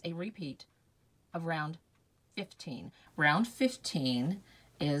 19 is a repeat of round 15. Round 15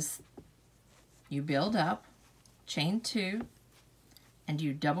 is you build up, chain 2, and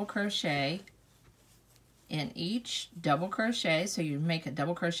you double crochet in each double crochet. So you make a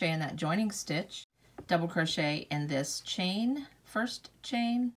double crochet in that joining stitch, double crochet in this chain, 1st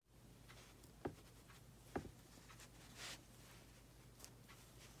chain,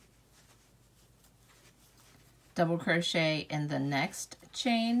 double crochet in the next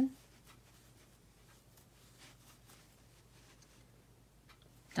chain,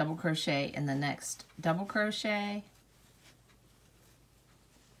 double crochet in the next double crochet,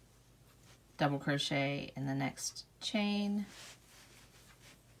 double crochet in the next chain,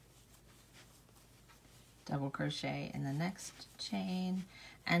 double crochet in the next chain,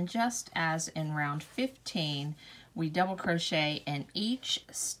 and just as in round 15, we double crochet in each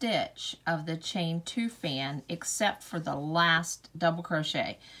stitch of the chain 2 fan except for the last double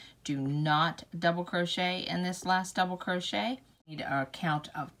crochet. Do not double crochet in this last double crochet. We need a count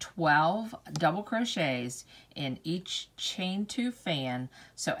of 12 double crochets in each chain 2 fan.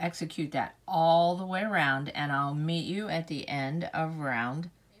 So execute that all the way around, and I'll meet you at the end of round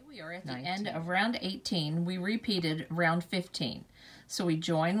 19. We are at the end of round 18. We repeated round 15. So we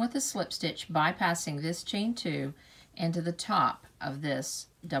join with a slip stitch, bypassing this chain 2 into the top of this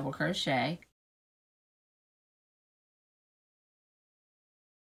double crochet.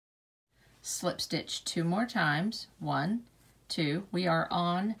 Slip stitch 2 more times, 1, 2. We are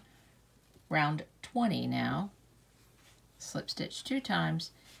on round 20 now. Slip stitch 2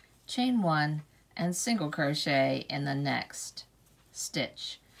 times, chain 1, and single crochet in the next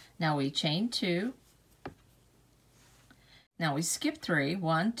stitch. Now we chain 2. Now we skip 3,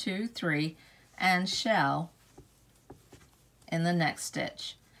 1, 2, 3, and shell in the next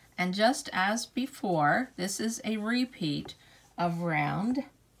stitch. And just as before, this is a repeat of round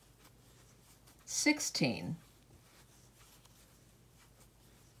 16.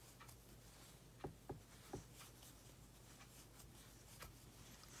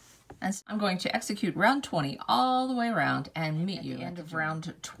 And I'm going to execute round 20 all the way around and meet you at the end of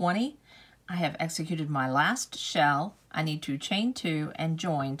round 20. I have executed my last shell. I need to chain 2 and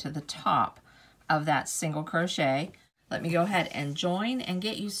join to the top of that single crochet. Let me go ahead and join and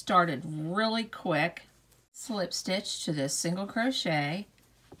get you started really quick. Slip stitch to this single crochet.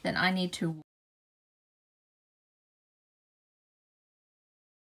 Then I need to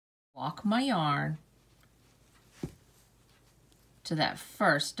walk my yarn to that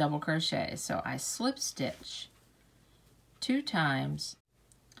first double crochet. So I slip stitch 2 times.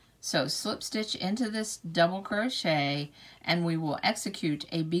 So slip stitch into this double crochet and we will execute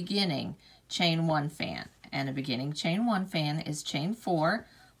a beginning chain 1 fan. And a beginning chain 1 fan is chain 4,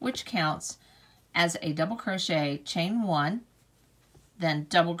 which counts as a double crochet, chain 1, then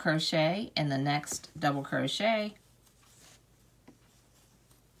double crochet in the next double crochet,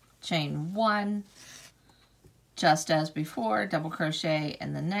 chain 1, just as before, double crochet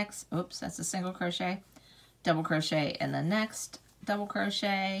in the next, oops, that's a single crochet, double crochet in the next double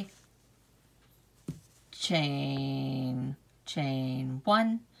crochet, chain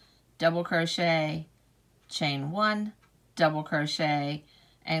 1, double crochet, chain 1, double crochet,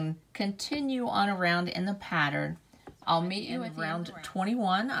 and continue on around in the pattern. I'll meet you at round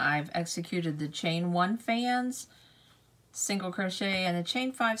 21. I've executed the chain 1 fans, single crochet in the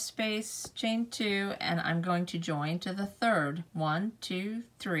chain 5 space, chain 2, and I'm going to join to the third 1, 2,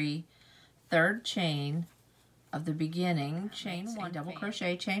 3, third chain of the beginning, chain 1, double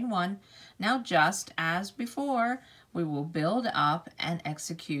crochet, chain 1. Now just as before, we will build up and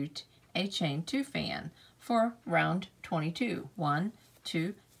execute a chain 2 fan for round 22. 1,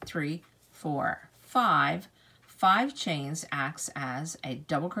 2, 3, 4, 5. 5 chains acts as a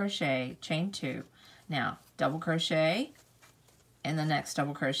double crochet, chain 2. Now double crochet in the next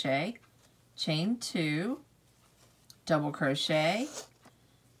double crochet, chain 2, double crochet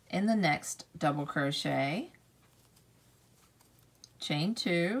in the next double crochet, chain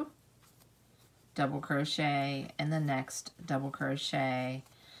 2, double crochet in the next double crochet.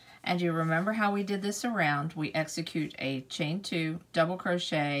 And you remember how we did this around. We execute a chain 2, double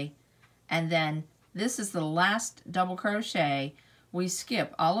crochet, and then this is the last double crochet. We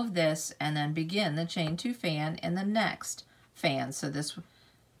skip all of this and then begin the chain 2 fan in the next fan. So this,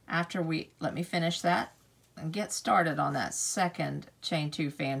 after let me finish that and get started on that second chain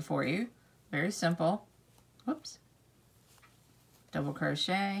 2 fan for you. Very simple. Whoops. Double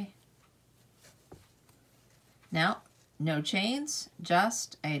crochet. Now, no chains,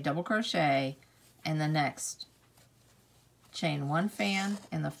 just a double crochet in the next chain 1 fan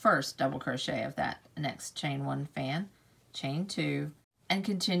in the first double crochet of that next chain 1 fan, chain 2, and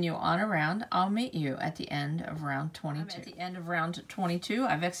continue on around. I'll meet you at the end of round 22. I'm at the end of round 22.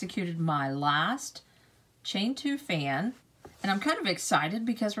 I've executed my last chain 2 fan, and I'm kind of excited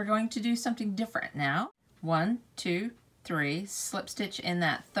because we're going to do something different now. 1, 2, 3, slip stitch in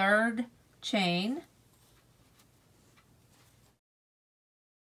that third chain,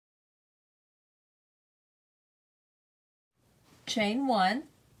 chain 1,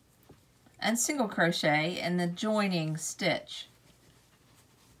 and single crochet in the joining stitch.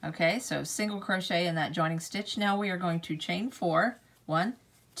 Okay, so single crochet in that joining stitch. Now we are going to chain 4, 1,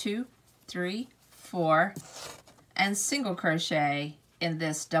 2, 3, 4, and single crochet in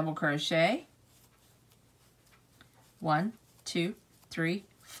this double crochet. 1, 2, 3,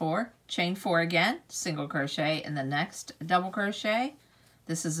 4, chain 4 again, single crochet in the next double crochet.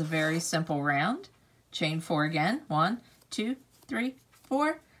 This is a very simple round. Chain 4 again, 1, 2, 3,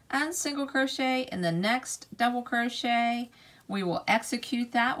 4, and single crochet in the next double crochet. We will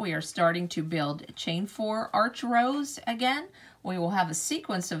execute that. We are starting to build chain 4 arch rows again. We will have a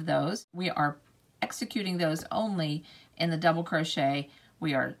sequence of those. We are executing those only in the double crochet.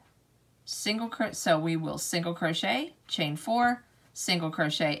 We are so we will single crochet, chain 4, single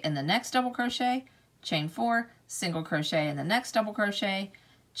crochet in the next double crochet, chain 4, single crochet in the next double crochet,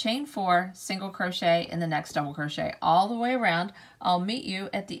 chain 4, single crochet in the next double crochet, all the way around. I'll meet you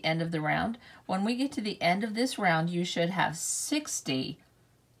at the end of the round. When we get to the end of this round, you should have 60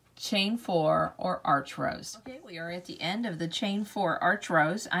 chain 4 or arch rows. Okay, we are at the end of the chain 4 arch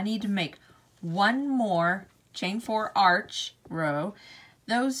rows. I need to make one more chain 4 arch row.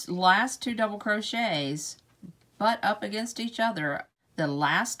 Those last 2 double crochets butt up against each other. The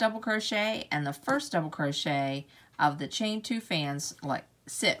last double crochet and the first double crochet of the chain 2 fans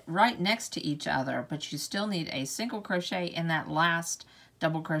sit right next to each other, but you still need a single crochet in that last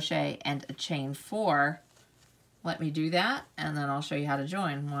double crochet and a chain 4. Let me do that, and then I'll show you how to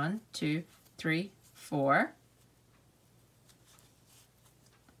join. 1, 2, 3, 4.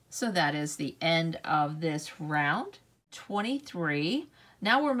 So that is the end of this round 23.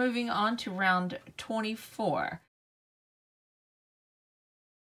 Now we're moving on to round 24.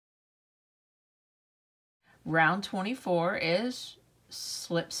 Round 24 is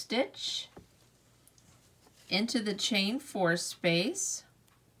slip stitch into the chain 4 space.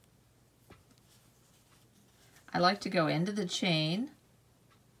 I like to go into the chain,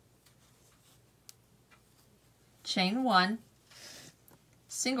 chain 1,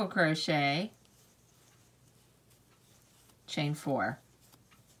 single crochet, chain 4.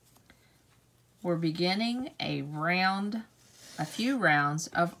 We're beginning a few rounds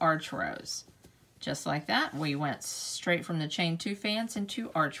of arch rows. Just like that, we went straight from the chain 2 fans into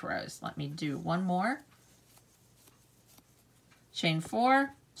arch rows. Let me do one more. Chain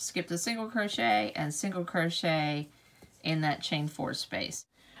 4, skip the single crochet, and single crochet in that chain 4 space.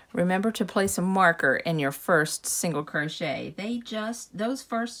 Remember to place a marker in your first single crochet. Those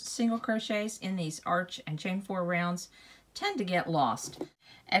first single crochets in these arch and chain 4 rounds tend to get lost.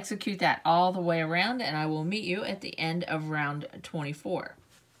 Execute that all the way around, and I will meet you at the end of round 24.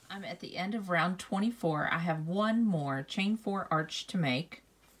 I'm at the end of round 24. I have one more chain 4 arch to make.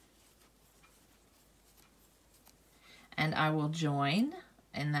 And I will join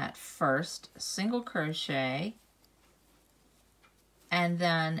in that first single crochet, and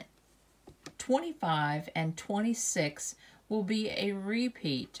then 25 and 26 will be a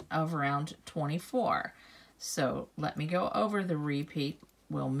repeat of round 24. So let me go over the repeat.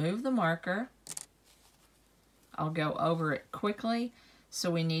 We'll move the marker. I'll go over it quickly. So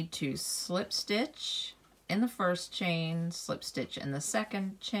we need to slip stitch in the first chain, slip stitch in the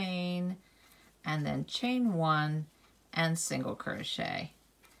second chain, and then chain 1 and single crochet.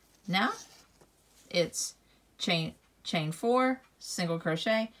 Now it's chain 4, single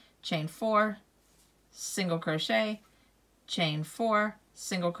crochet, chain 4, single crochet, chain 4,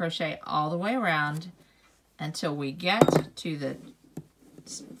 single crochet all the way around until we get to the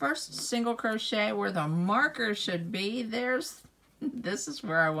first single crochet where the marker should be. This is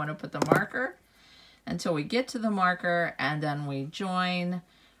where I want to put the marker until we get to the marker, and then we join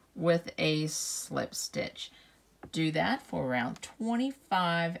with a slip stitch. Do that for round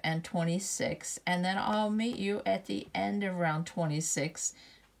 25 and 26, and then I'll meet you at the end of round 26,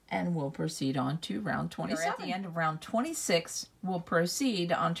 and we'll proceed on to round 27. At the end of round 26, we'll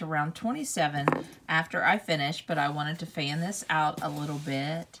proceed on to round 27 after I finish, but I wanted to fan this out a little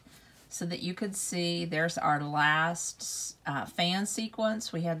bit so that you could see. There's our last fan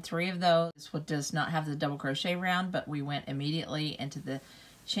sequence. We had 3 of those. This one does not have the double crochet round, but we went immediately into the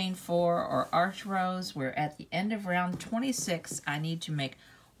chain 4 or arch rows. We're at the end of round 26. I need to make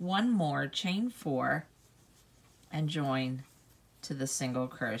one more chain 4 and join to the single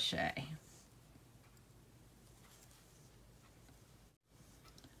crochet.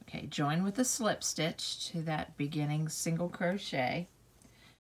 Okay, join with the slip stitch to that beginning single crochet.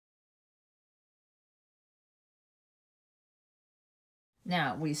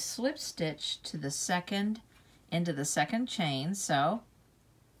 Now we slip stitch to the second, into the second chain, so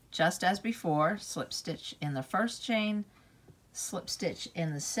just as before, slip stitch in the first chain, slip stitch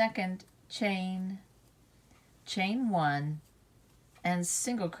in the second chain, chain 1, and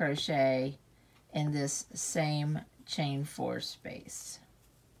single crochet in this same chain 4 space.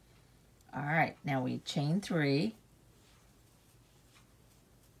 All right, now we chain 3,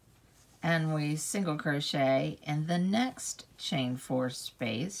 and we single crochet in the next chain 4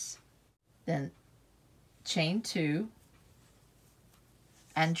 space, then chain 2,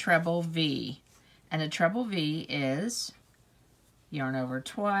 and treble V. And a treble V is yarn over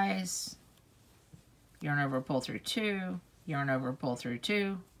twice, yarn over, pull through 2, yarn over, pull through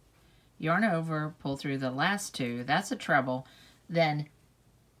 2, yarn over, pull through the last 2. That's a treble. Then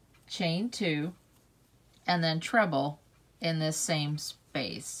chain 2, and then treble in this same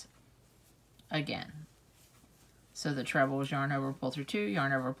space again. So the treble is yarn over, pull through 2,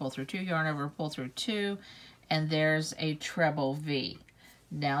 yarn over, pull through 2, yarn over, pull through 2, and there's a treble V.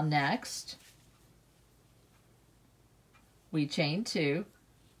 Now next, we chain 2.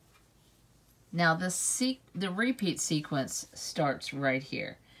 Now the repeat sequence starts right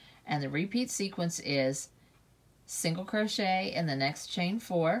here, and the repeat sequence is single crochet in the next chain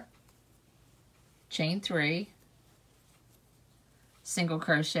 4, chain 3, single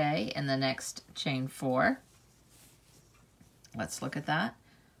crochet in the next chain 4. Let's look at that.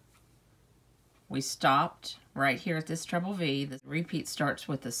 We stopped right here at this treble V. The repeat starts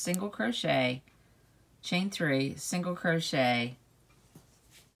with a single crochet, chain 3, single crochet,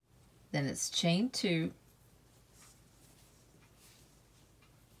 then it's chain 2,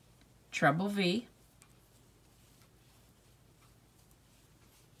 treble V,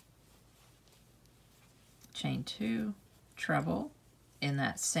 chain 2, treble, in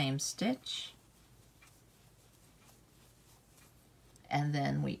that same stitch. And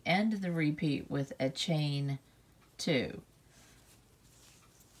then we end the repeat with a chain 2.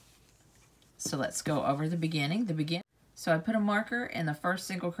 So let's go over the beginning. So I put a marker in the first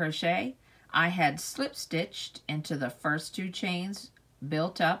single crochet. I had slip stitched into the first 2 chains,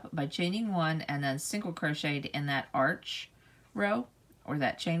 built up by chaining 1, and then single crocheted in that arch row or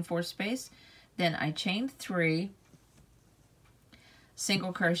that chain 4 space. Then I chained 3,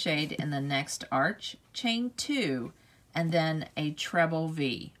 single crocheted in the next arch, chain 2, and then a treble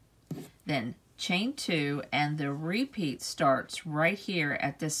V. Then chain 2, and the repeat starts right here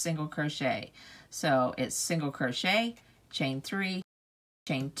at this single crochet. So it's single crochet, chain 3,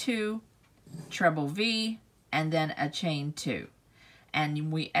 chain 2, treble V, and then a chain 2.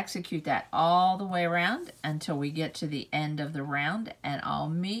 And we execute that all the way around until we get to the end of the round, and I'll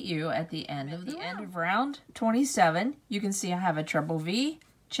meet you at the end of the round. End of round 27, you can see I have a treble V,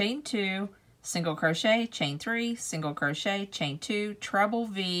 chain 2, single crochet, chain 3, single crochet, chain 2, treble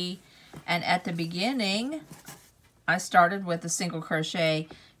V, and at the beginning I started with a single crochet,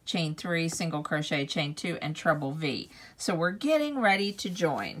 chain 3, single crochet, chain 2, and treble V. So we're getting ready to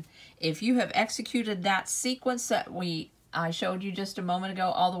join. If you have executed that sequence that I showed you just a moment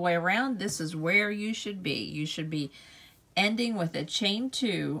ago all the way around, this is where you should be. You should be ending with a chain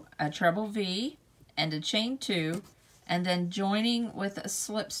 2, a treble V, and a chain 2, and then joining with a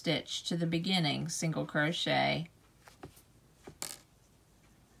slip stitch to the beginning, single crochet,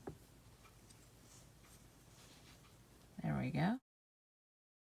 there we go.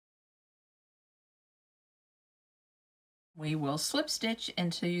 We will slip stitch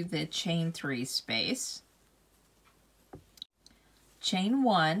into the chain 3 space, chain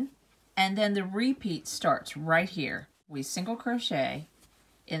 1, and then the repeat starts right here. We single crochet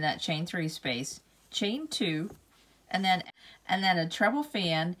in that chain 3 space, chain 2, and then a treble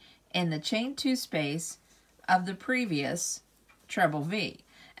fan in the chain 2 space of the previous treble V.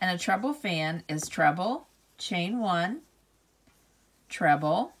 And a treble fan is treble, chain 1,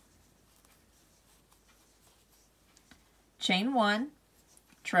 treble, chain 1,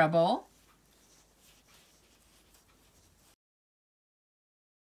 treble,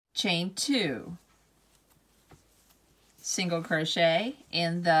 chain 2, single crochet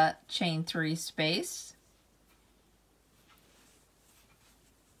in the chain 3 space,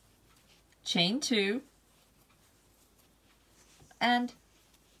 chain 2, and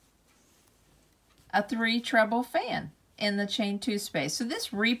a 3 treble fan in the chain 2 space. So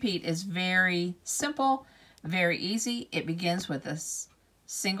this repeat is very simple, very easy. It begins with a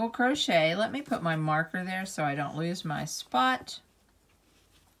single crochet. Let me put my marker there so I don't lose my spot.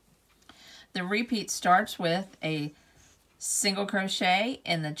 The repeat starts with a single crochet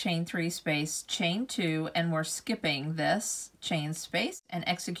in the chain 3 space, chain 2, and we're skipping this chain space, and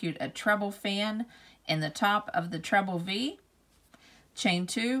execute a treble fan in the top of the treble V, chain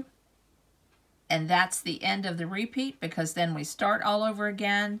 2, and that's the end of the repeat, because then we start all over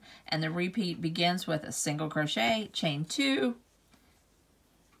again, and the repeat begins with a single crochet, chain 2,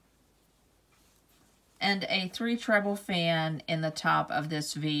 and a 3 treble fan in the top of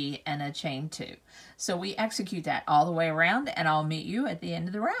this V and a chain 2. So we execute that all the way around, and I'll meet you at the end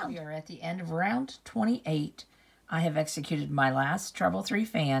of the round. We are at the end of round 28. I have executed my last treble 3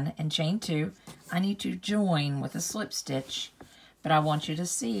 fan and chain 2. I need to join with a slip stitch, but I want you to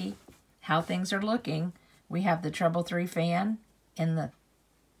see how things are looking. We have the treble 3 fan in the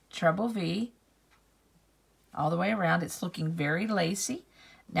treble V all the way around. It's looking very lacy.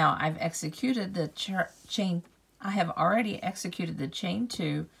 Now I've executed the chain. I have already executed the chain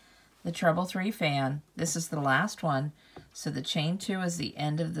 2, the treble 3 fan. This is the last one. So the chain 2 is the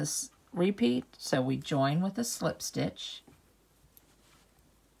end of this repeat. So we join with a slip stitch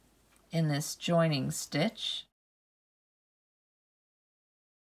in this joining stitch.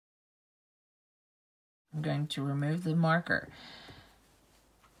 I'm going to remove the marker.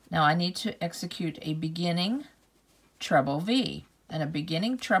 Now I need to execute a beginning treble V. And a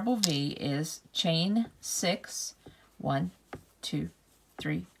beginning treble V is chain 6, 1, 2,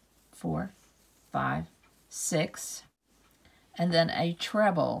 3, 4, 5, 6, and then a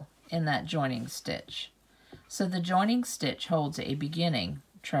treble in that joining stitch. So the joining stitch holds a beginning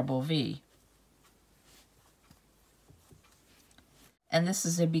treble V. And this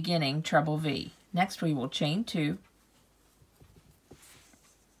is a beginning treble V. Next we will chain 2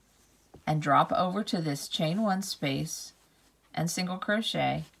 and drop over to this chain 1 space and single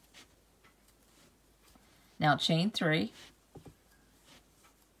crochet. Now chain 3,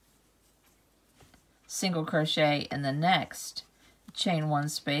 single crochet in the next chain 1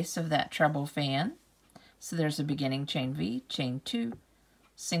 space of that treble fan. So there's a beginning chain V, chain 2,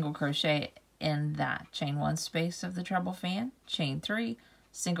 single crochet in that chain 1 space of the treble fan, chain 3,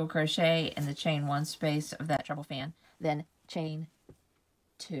 single crochet in the chain 1 space of that treble fan, then chain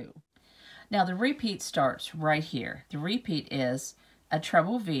 2. Now the repeat starts right here. The repeat is a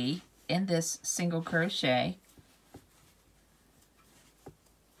treble V in this single crochet,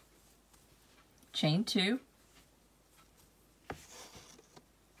 chain 2,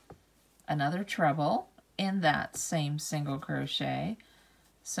 another treble in that same single crochet.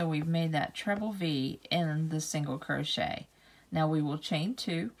 So we've made that treble V in the single crochet. Now we will chain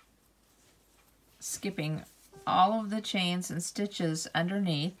 2, skipping all of the chains and stitches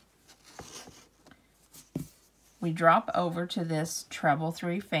underneath. We drop over to this treble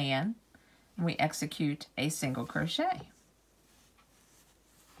 3 fan and we execute a single crochet.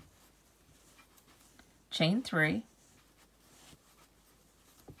 Chain 3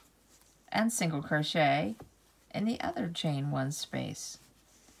 and single crochet in the other chain 1 space.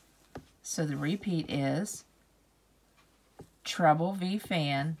 So the repeat is treble V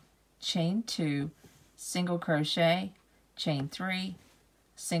fan, chain 2, single crochet, chain 3,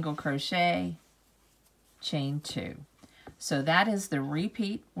 single crochet, chain 2. So that is the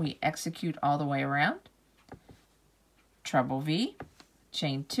repeat. We execute all the way around. Treble V,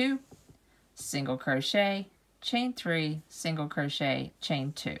 chain 2, single crochet, chain 3, single crochet,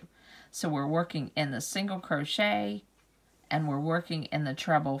 chain 2. So we're working in the single crochet and we're working in the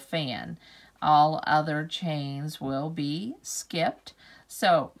treble fan. All other chains will be skipped.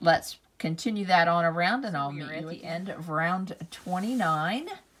 So let's continue that on around and I'll meet you at the end of round 29.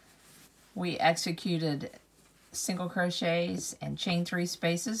 We executed single crochets and chain 3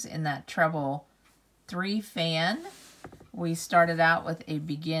 spaces in that treble 3 fan. We started out with a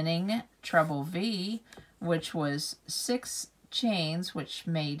beginning treble V, which was 6 chains, which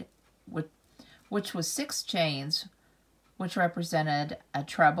was 6 chains, which represented a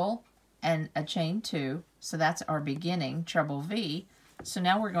treble and a chain 2. So that's our beginning treble V. So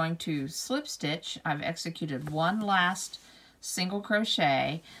now we're going to slip stitch. I've executed one last single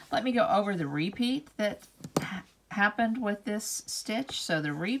crochet. Let me go over the repeat that happened with this stitch. So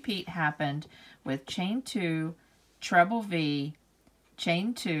the repeat happened with chain 2, treble V,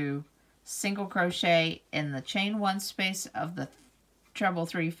 chain 2, single crochet in the chain 1 space of the treble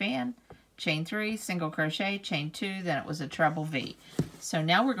 3 fan, chain 3, single crochet, chain 2, then it was a treble V. So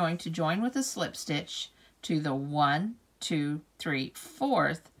now we're going to join with a slip stitch to the 1, 2, 3,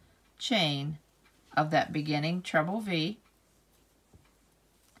 4th chain of that beginning treble V.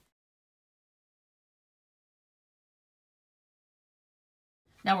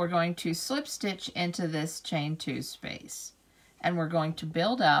 Now we're going to slip stitch into this chain 2 space and we're going to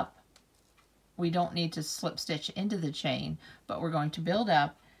build up. We don't need to slip stitch into the chain, but we're going to build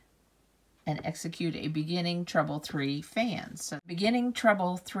up and execute a beginning treble 3 fan. So beginning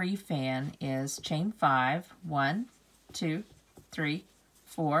treble 3 fan is chain 5, 1, 2, 3,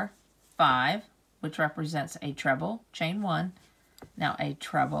 4, 5, which represents a treble, chain 1. Now a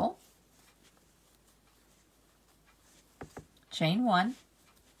treble, chain 1,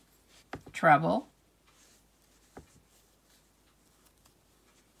 treble,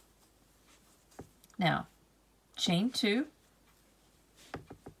 now chain 2,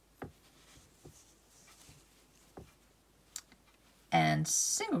 and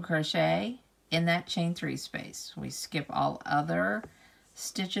single crochet in that chain 3 space. We skip all other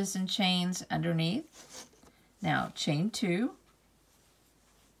stitches and chains underneath. Now chain 2,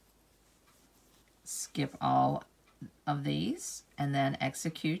 skip all of these, and then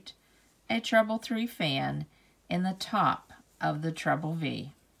execute a treble 3 fan in the top of the treble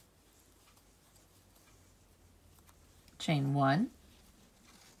V. Chain 1,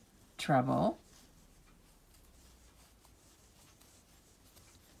 treble,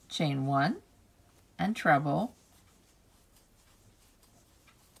 chain 1 and treble.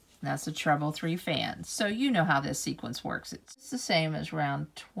 That's a treble 3 fan. So you know how this sequence works. It's the same as round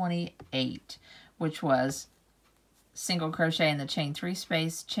 28, which was single crochet in the chain 3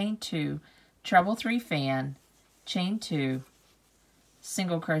 space, chain 2, treble 3 fan, chain 2,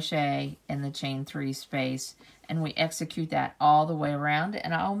 single crochet in the chain 3 space, and we execute that all the way around,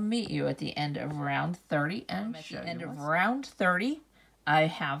 and I'll meet you at the end of round 30 and at the end of round 30 I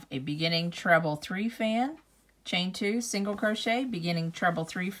have a beginning treble 3 fan, chain 2, single crochet, beginning treble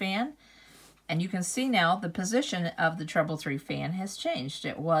 3 fan, and you can see now the position of the treble 3 fan has changed.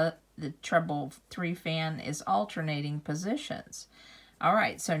 The treble 3 fan is alternating positions. All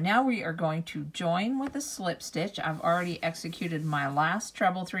right, so now we are going to join with a slip stitch. I've already executed my last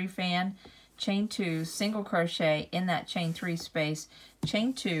treble 3 fan, chain 2, single crochet in that chain 3 space,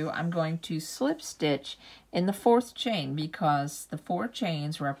 chain 2, I'm going to slip stitch in the 4th chain because the 4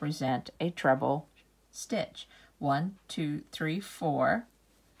 chains represent a treble stitch. 1, 2, 3, 4.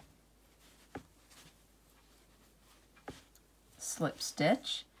 Slip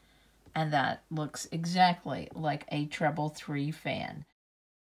stitch, and that looks exactly like a treble 3 fan.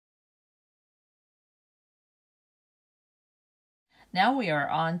 Now we are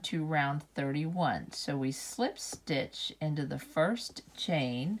on to round 31. So we slip stitch into the 1st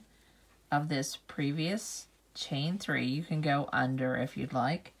chain of this previous chain 3. You can go under if you'd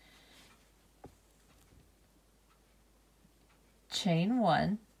like. Chain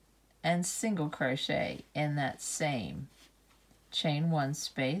 1 and single crochet in that same chain 1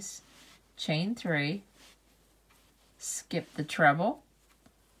 space, chain 3, skip the treble,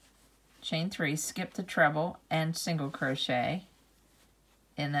 chain 3, skip the treble, and single crochet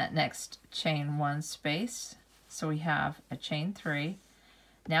in that next chain 1 space. So we have a chain 3.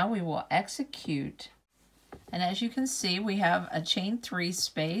 Now we will execute, and as you can see, we have a chain 3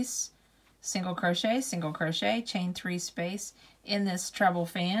 space, single crochet, chain 3 space in this treble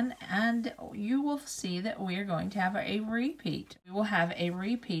fan, and you will see that we are going to have a repeat. We will have a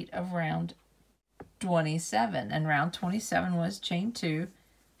repeat of round 27, and round 27 was chain 2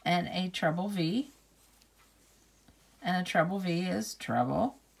 and a treble V, and a treble V is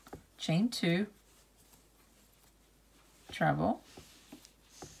treble, chain 2, treble,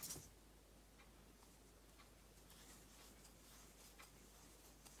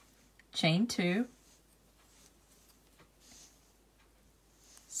 chain 2,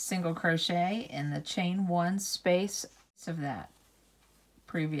 single crochet in the chain 1 space of that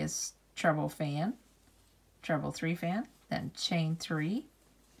previous treble fan, treble 3 fan, then chain 3,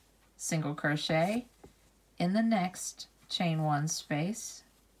 single crochet in the next chain 1 space.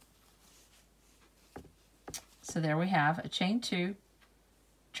 So there we have a chain 2,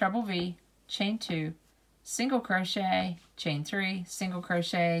 treble V, chain 2, single crochet, chain 3, single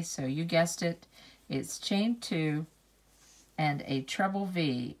crochet. So you guessed it, it's chain 2 and a treble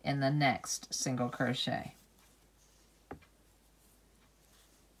V in the next single crochet.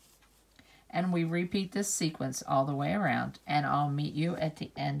 And we repeat this sequence all the way around, and I'll meet you at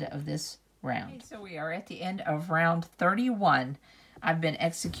the end of this round. Okay, so we are at the end of round 31. I've been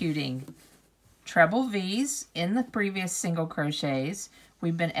executing treble V's in the previous single crochets.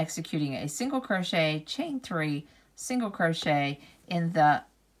 We've been executing a single crochet, chain 3, single crochet in the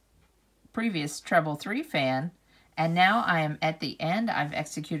previous treble 3 fan. And now I am at the end. I've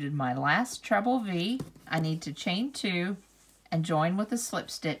executed my last treble V. I need to chain 2 and join with a slip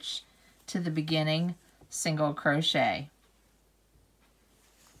stitch to the beginning single crochet.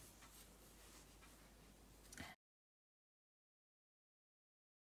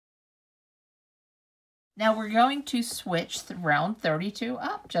 Now we're going to switch round 32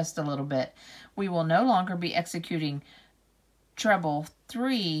 up just a little bit. We will no longer be executing treble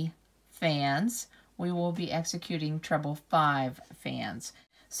 3 fans. We will be executing treble 5 fans.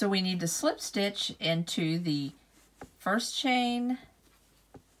 So we need to slip stitch into the 1st chain,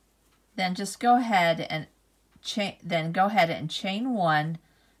 then just go ahead and chain 1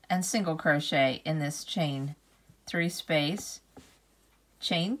 and single crochet in this chain 3 space,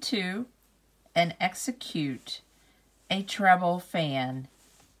 chain 2, and execute a treble fan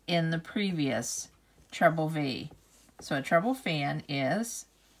in the previous treble V. So a treble fan is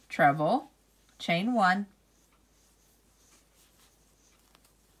treble, chain 1,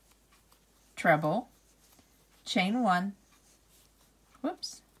 treble, chain 1,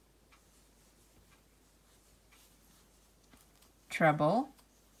 whoops, treble,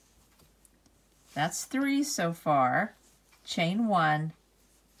 that's 3 so far, chain 1,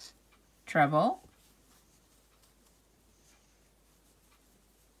 treble,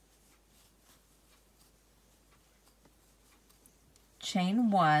 chain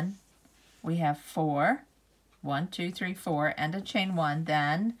 1, we have 4, 1, 2, 3, 4, and a chain 1,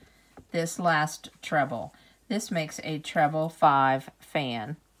 then this last treble. This makes a treble 5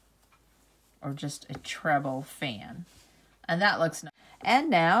 fan, or just a treble fan. And that looks nice. And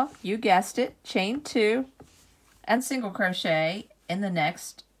now, you guessed it, chain 2 and single crochet in the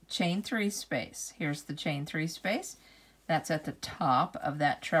next chain 3 space. Here's the chain 3 space. That's at the top of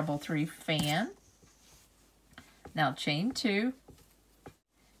that treble 3 fan. Now chain 2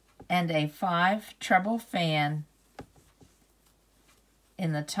 and a 5 treble fan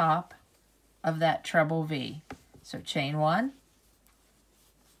in the top of that treble V. So chain 1,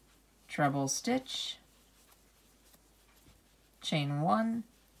 treble stitch, chain 1,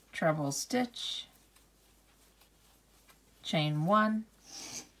 treble stitch, chain 1,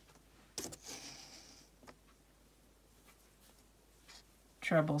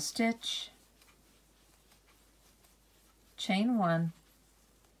 treble stitch, chain 1,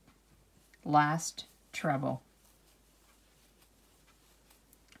 last treble.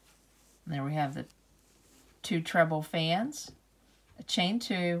 And there we have the 2 treble fans, a chain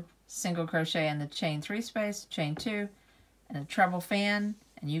 2, single crochet in the chain 3 space, chain 2, and a treble fan,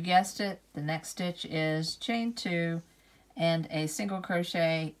 and you guessed it, the next stitch is chain 2 and a single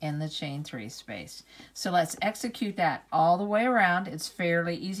crochet in the chain 3 space. So let's execute that all the way around. It's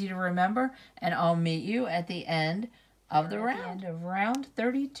fairly easy to remember, and I'll meet you at the end of the round. Of round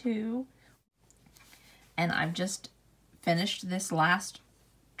 32, and I've just finished this last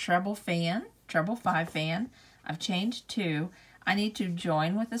treble 5 fan. I've chained 2. I need to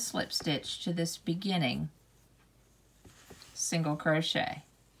join with a slip stitch to this beginning single crochet.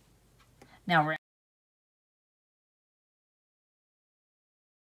 Now round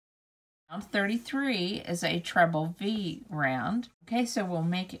 33 is a treble V round. Okay, so we'll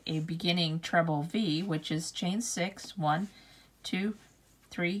make a beginning treble V, which is chain 6, 1, 2,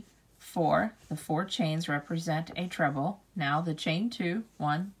 3, 4. The 4 chains represent a treble. Now the chain 2,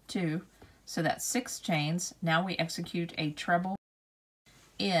 1, 2. So that's 6 chains. Now we execute a treble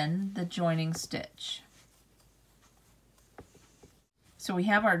in the joining stitch. So we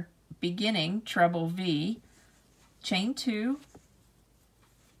have our beginning treble V, chain 2.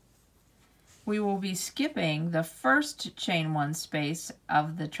 We will be skipping the first chain 1 space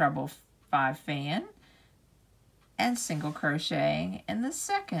of the treble 5 fan and single crocheting in the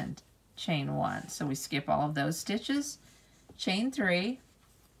second chain 1. So we skip all of those stitches, chain 3,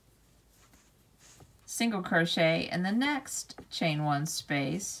 single crochet in the next chain 1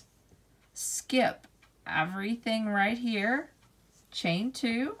 space, skip everything right here, chain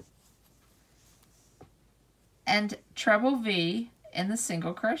 2, and treble V in the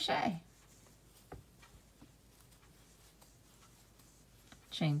single crochet.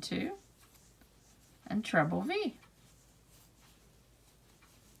 Chain 2 and treble V.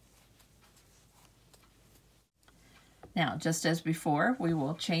 Now, just as before, we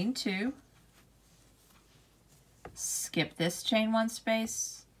will chain 2, skip this chain 1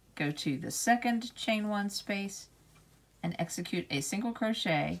 space, go to the second chain 1 space, and execute a single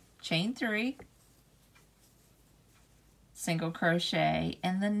crochet, chain 3, single crochet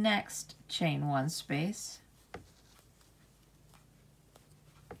in the next chain 1 space,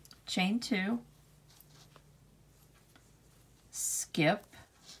 chain 2, skip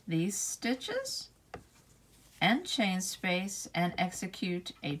these stitches and chain space and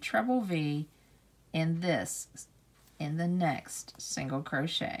execute a treble V in the next single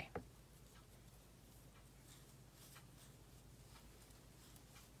crochet.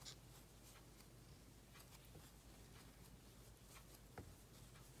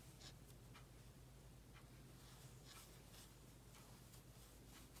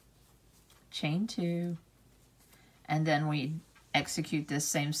 Chain 2, and then we execute this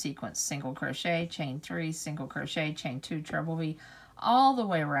same sequence, single crochet, chain 3, single crochet, chain 2, treble V, all the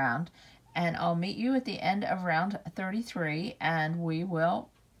way around, and I'll meet you at the end of round 33, and we will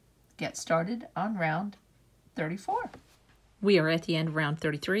get started on round 34. We are at the end of round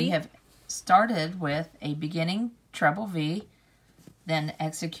 33. We have started with a beginning treble V, then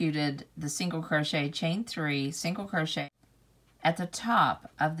executed the single crochet, chain 3, single crochet at the top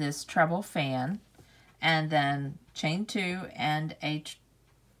of this treble fan, and then chain 2 and a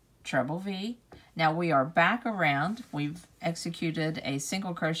treble V. Now we are back around. We've executed a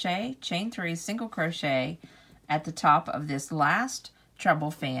single crochet, chain 3, single crochet at the top of this last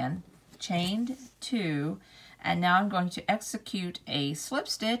treble fan, chained 2, and now I'm going to execute a slip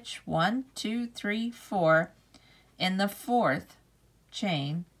stitch, 1, 2, 3, 4, in the 4th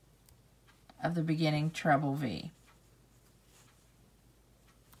chain of the beginning treble V.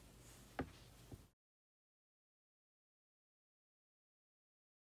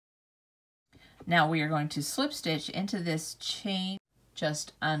 Now we are going to slip stitch into this chain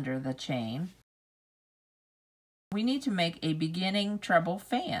just under the chain. We need to make a beginning treble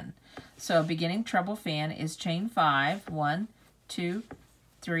fan. So a beginning treble fan is chain 5, 1, 2,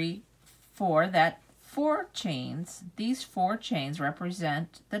 3, 4. That 4 chains, these 4 chains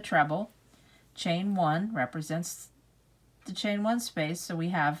represent the treble. Chain 1 represents the chain 1 space, so we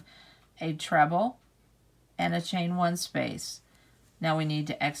have a treble and a chain 1 space. Now we need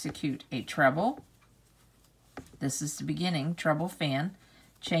to execute a treble. This is the beginning treble fan.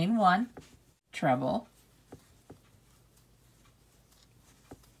 Chain 1, treble.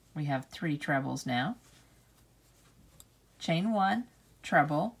 We have 3 trebles now. Chain 1,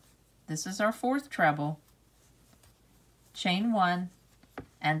 treble. This is our 4th treble. Chain 1,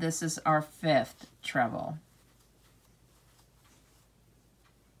 and this is our 5th treble.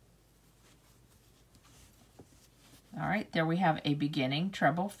 All right, there we have a beginning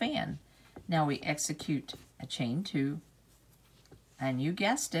treble fan. Now we execute a chain 2, and you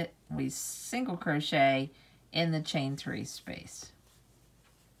guessed it, we single crochet in the chain 3 space.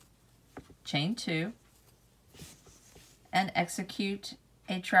 Chain 2, and execute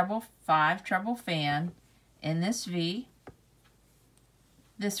a treble 5 treble fan in this V.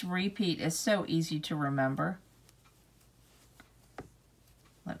 This repeat is so easy to remember.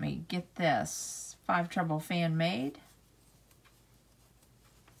 Let me get this 5 treble fan made.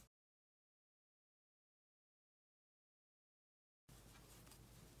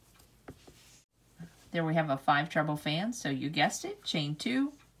 There we have a 5 treble fan, so you guessed it, chain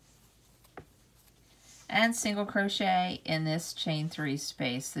 2, and single crochet in this chain 3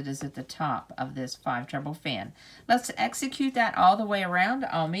 space that is at the top of this 5 treble fan. Let's execute that all the way around.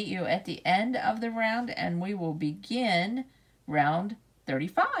 I'll meet you at the end of the round, and we will begin round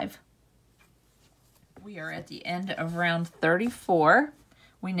 35. We are at the end of round 34.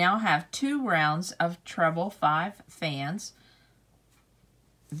 We now have 2 rounds of treble 5 fans.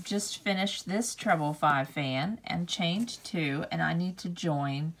 Just finished this treble 5 fan and chained 2, and I need to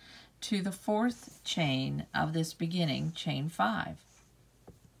join to the 4th chain of this beginning chain 5.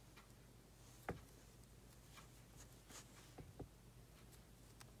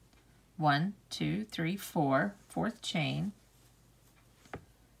 One, two, three, four, 4th chain.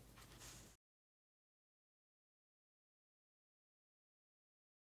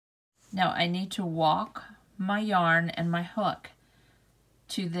 Now I need to walk my yarn and my hook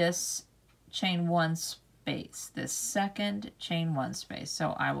to this chain 1 space, this second chain 1 space.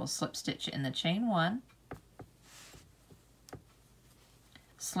 So I will slip stitch in the chain 1,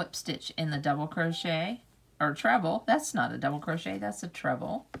 slip stitch in the double crochet, or treble, that's not a double crochet, that's a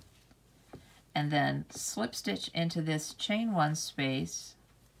treble, and then slip stitch into this chain 1 space,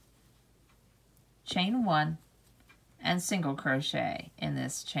 chain 1, and single crochet in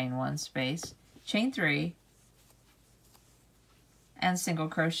this chain 1 space, chain 3, and single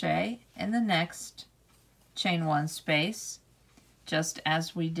crochet in the next chain 1 space. Just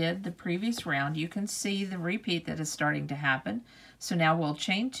as we did the previous round, you can see the repeat that is starting to happen. So now we'll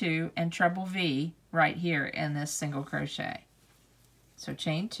chain 2 and treble V right here in this single crochet. So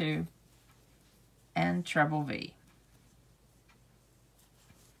chain 2 and treble V.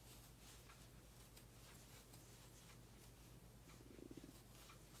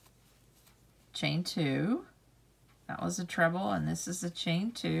 Chain 2, that was a treble, and this is a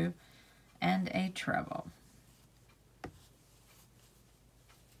chain 2 and a treble.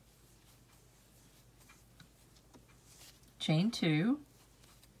 Chain 2,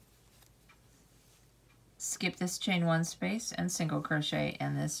 skip this chain 1 space and single crochet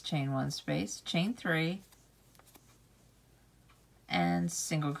in this chain 1 space, chain 3, and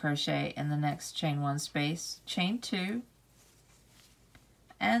single crochet in the next chain 1 space, chain 2,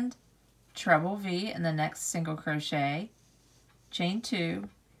 and treble V in the next single crochet, chain 2,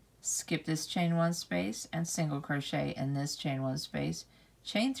 skip this chain 1 space and single crochet in this chain 1 space,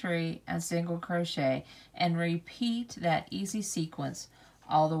 chain 3 and single crochet, and repeat that easy sequence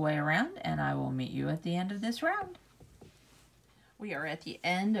all the way around, and I will meet you at the end of this round. We are at the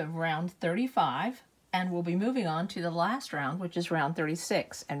end of round 35, and we'll be moving on to the last round, which is round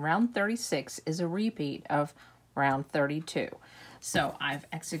 36, and round 36 is a repeat of round 32. So I've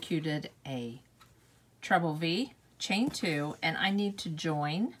executed a treble V, chain 2, and I need to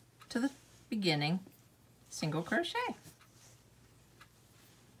join to the beginning single crochet.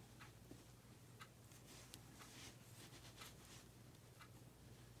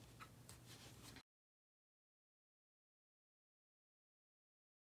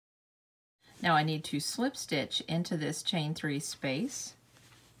 Now I need to slip stitch into this chain 3 space,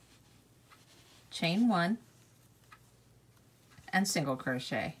 chain 1, and single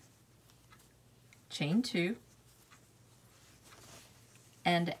crochet, chain 2,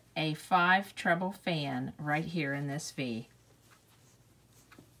 and a 5 treble fan right here in this V.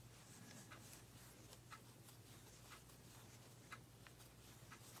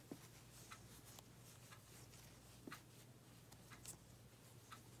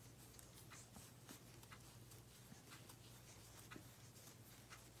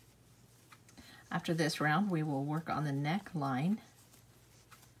 After this round, we will work on the neckline.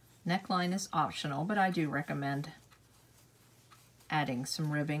 Neckline is optional, but I do recommend adding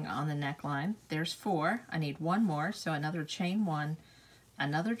some ribbing on the neckline. There's 4. I need 1 more, so another chain 1,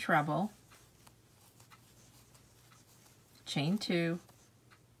 another treble, chain 2.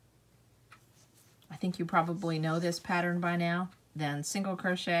 I think you probably know this pattern by now. Then single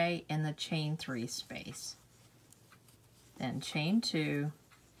crochet in the chain 3 space. Then chain 2,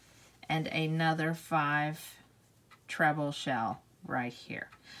 and another 5 treble shell right here.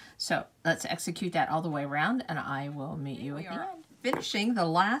 So let's execute that all the way around, and I will meet you at the end. Finishing the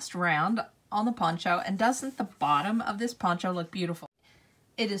last round on the poncho, and doesn't the bottom of this poncho look beautiful?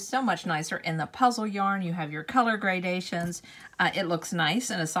 It is so much nicer in the puzzle yarn. You have your color gradations. It looks nice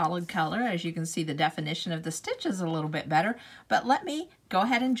in a solid color. As you can see, the definition of the stitch is a little bit better. But let me go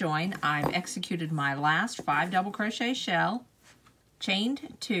ahead and join. I've executed my last 5 double crochet shell,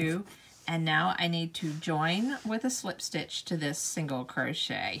 chained 2, and now I need to join with a slip stitch to this single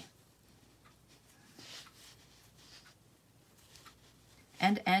crochet.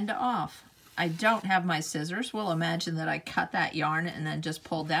 And end off. I don't have my scissors. We'll imagine that I cut that yarn and then just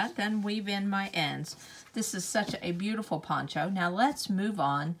pulled that, then weave in my ends. This is such a beautiful poncho. Now let's move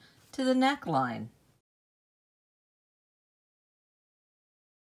on to the neckline.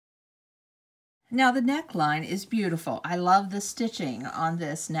 Now the neckline is beautiful. I love the stitching on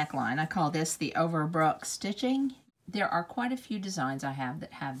this neckline. I call this the Overbrook stitching. There are quite a few designs I have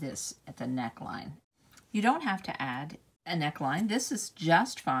that have this at the neckline. You don't have to add a neckline. This is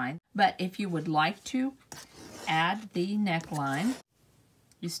just fine. But if you would like to add the neckline,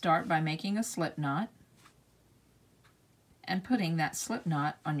 you start by making a slip knot and putting that slip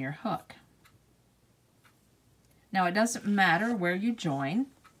knot on your hook. Now it doesn't matter where you join.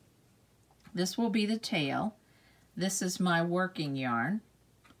 This will be the tail. This is my working yarn.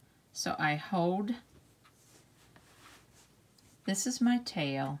 So I hold, this is my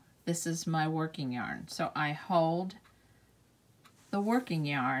tail, this is my working yarn. So I hold the working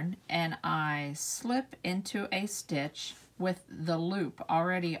yarn and I slip into a stitch with the loop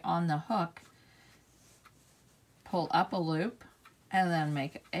already on the hook, pull up a loop, and then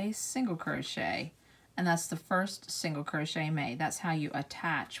make a single crochet. And that's the first single crochet made. That's how you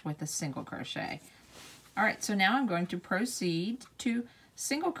attach with a single crochet. Alright, so now I'm going to proceed to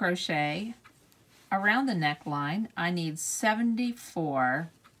single crochet around the neckline. I need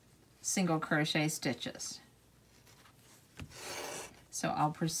 74 single crochet stitches. So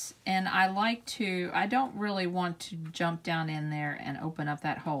I don't really want to jump down in there and open up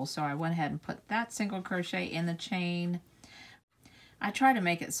that hole, so I went ahead and put that single crochet in the chain. I try to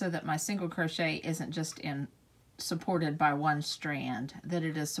make it so that my single crochet isn't just supported by one strand, that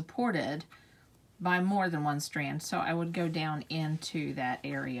it is supported by more than one strand. So I would go down into that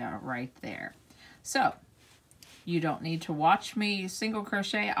area right there. So you don't need to watch me single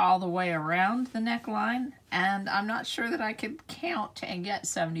crochet all the way around the neckline, and I'm not sure that I could count and get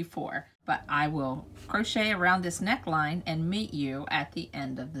 74, but I will crochet around this neckline and meet you at the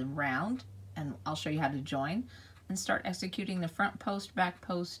end of the round, and I'll show you how to join and start executing the front post, back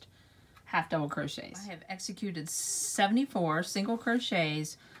post, half double crochets. I have executed 74 single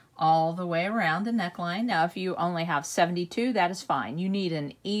crochets all the way around the neckline. Now if you only have 72, that is fine. You need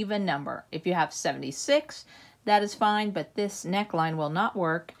an even number. If you have 76, that is fine, but this neckline will not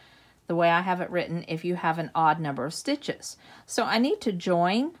work the way I have it written if you have an odd number of stitches. So I need to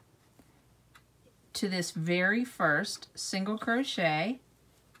join to this very first single crochet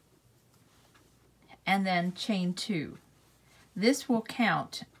and then chain 2. This will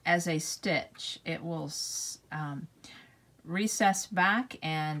count as a stitch. It will recess back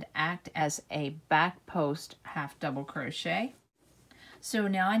and act as a back post half double crochet. So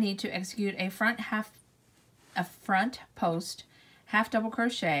now I need to execute a front post half double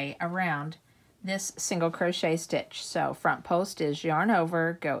crochet around this single crochet stitch. So front post is yarn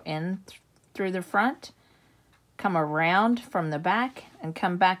over, go in through the front, come around from the back and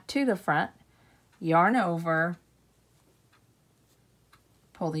come back to the front, yarn over,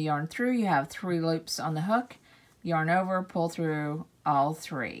 pull the yarn through. You have 3 loops on the hook, yarn over, pull through all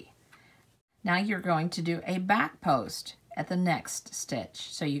 3. Now you're going to do a back post at the next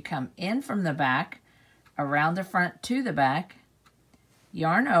stitch. So you come in from the back, around the front to the back,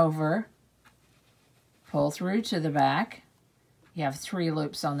 yarn over, pull through to the back. You have 3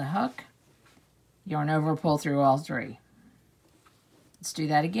 loops on the hook, yarn over, pull through all 3. Let's do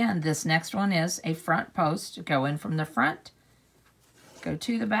that again. This next one is a front post. Go in from the front, go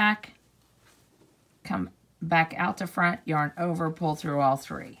to the back, come back out the front, yarn over, pull through all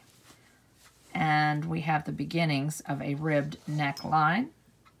 3. And we have the beginnings of a ribbed neckline.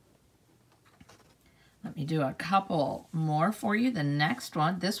 Let me do a couple more for you. The next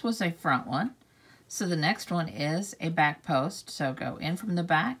one, this was a front one. So the next one is a back post. So go in from the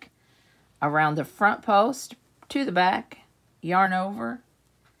back, around the front post, to the back, yarn over,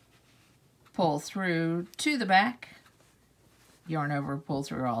 pull through to the back, yarn over, pull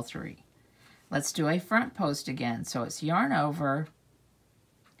through all 3. Let's do a front post again. So it's yarn over,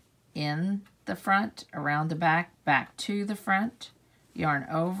 in the front, around the back, back to the front, yarn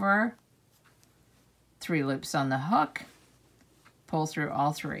over, 3 loops on the hook, pull through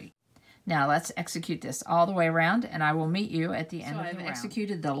all 3. Now let's execute this all the way around, and I will meet you at the end of the round. I've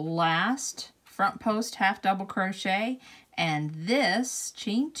executed the last front post half double crochet, and this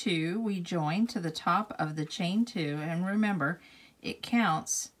chain 2 we join to the top of the chain 2, and remember it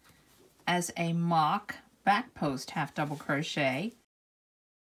counts as a mock back post half double crochet.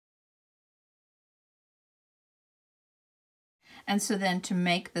 And so then to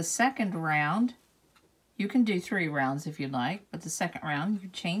make the second round, you can do 3 rounds if you'd like, but the second round you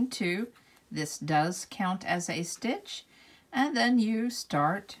chain 2. This does count as a stitch, and then you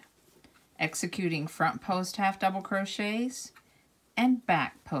start executing front post half double crochets and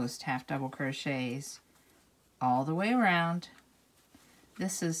back post half double crochets all the way around.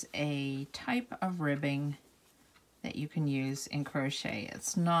 This is a type of ribbing that you can use in crochet.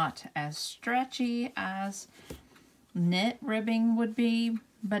 It's not as stretchy as knit ribbing would be,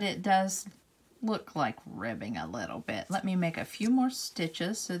 but it does look like ribbing a little bit. Let me make a few more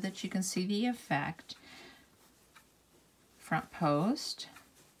stitches so that you can see the effect. Front post,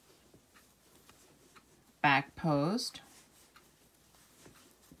 back post,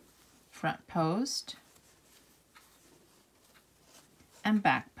 front post, and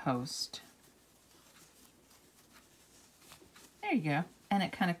back post. There you go. And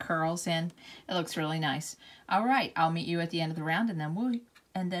it kind of curls in. It looks really nice. All right, I'll meet you at the end of the round, and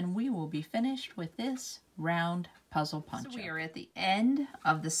then we will be finished with this round puzzle poncho. So we are at the end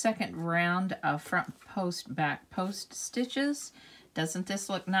of the second round of front post, back post stitches. Doesn't this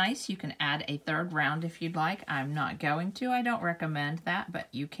look nice? You can add a third round if you'd like. I'm not going to. I don't recommend that, but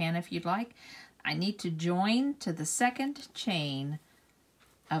you can if you'd like. I need to join to the second chain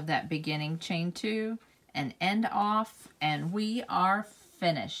of that beginning chain 2 and end off, and we are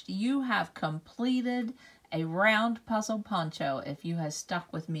finished. You have completed a round puzzle poncho if you have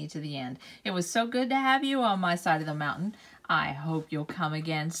stuck with me to the end. It was so good to have you on my side of the mountain. I hope you'll come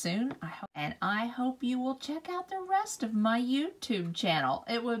again soon. I hope you will check out the rest of my YouTube channel.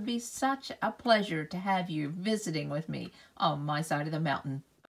 It would be such a pleasure to have you visiting with me on my side of the mountain.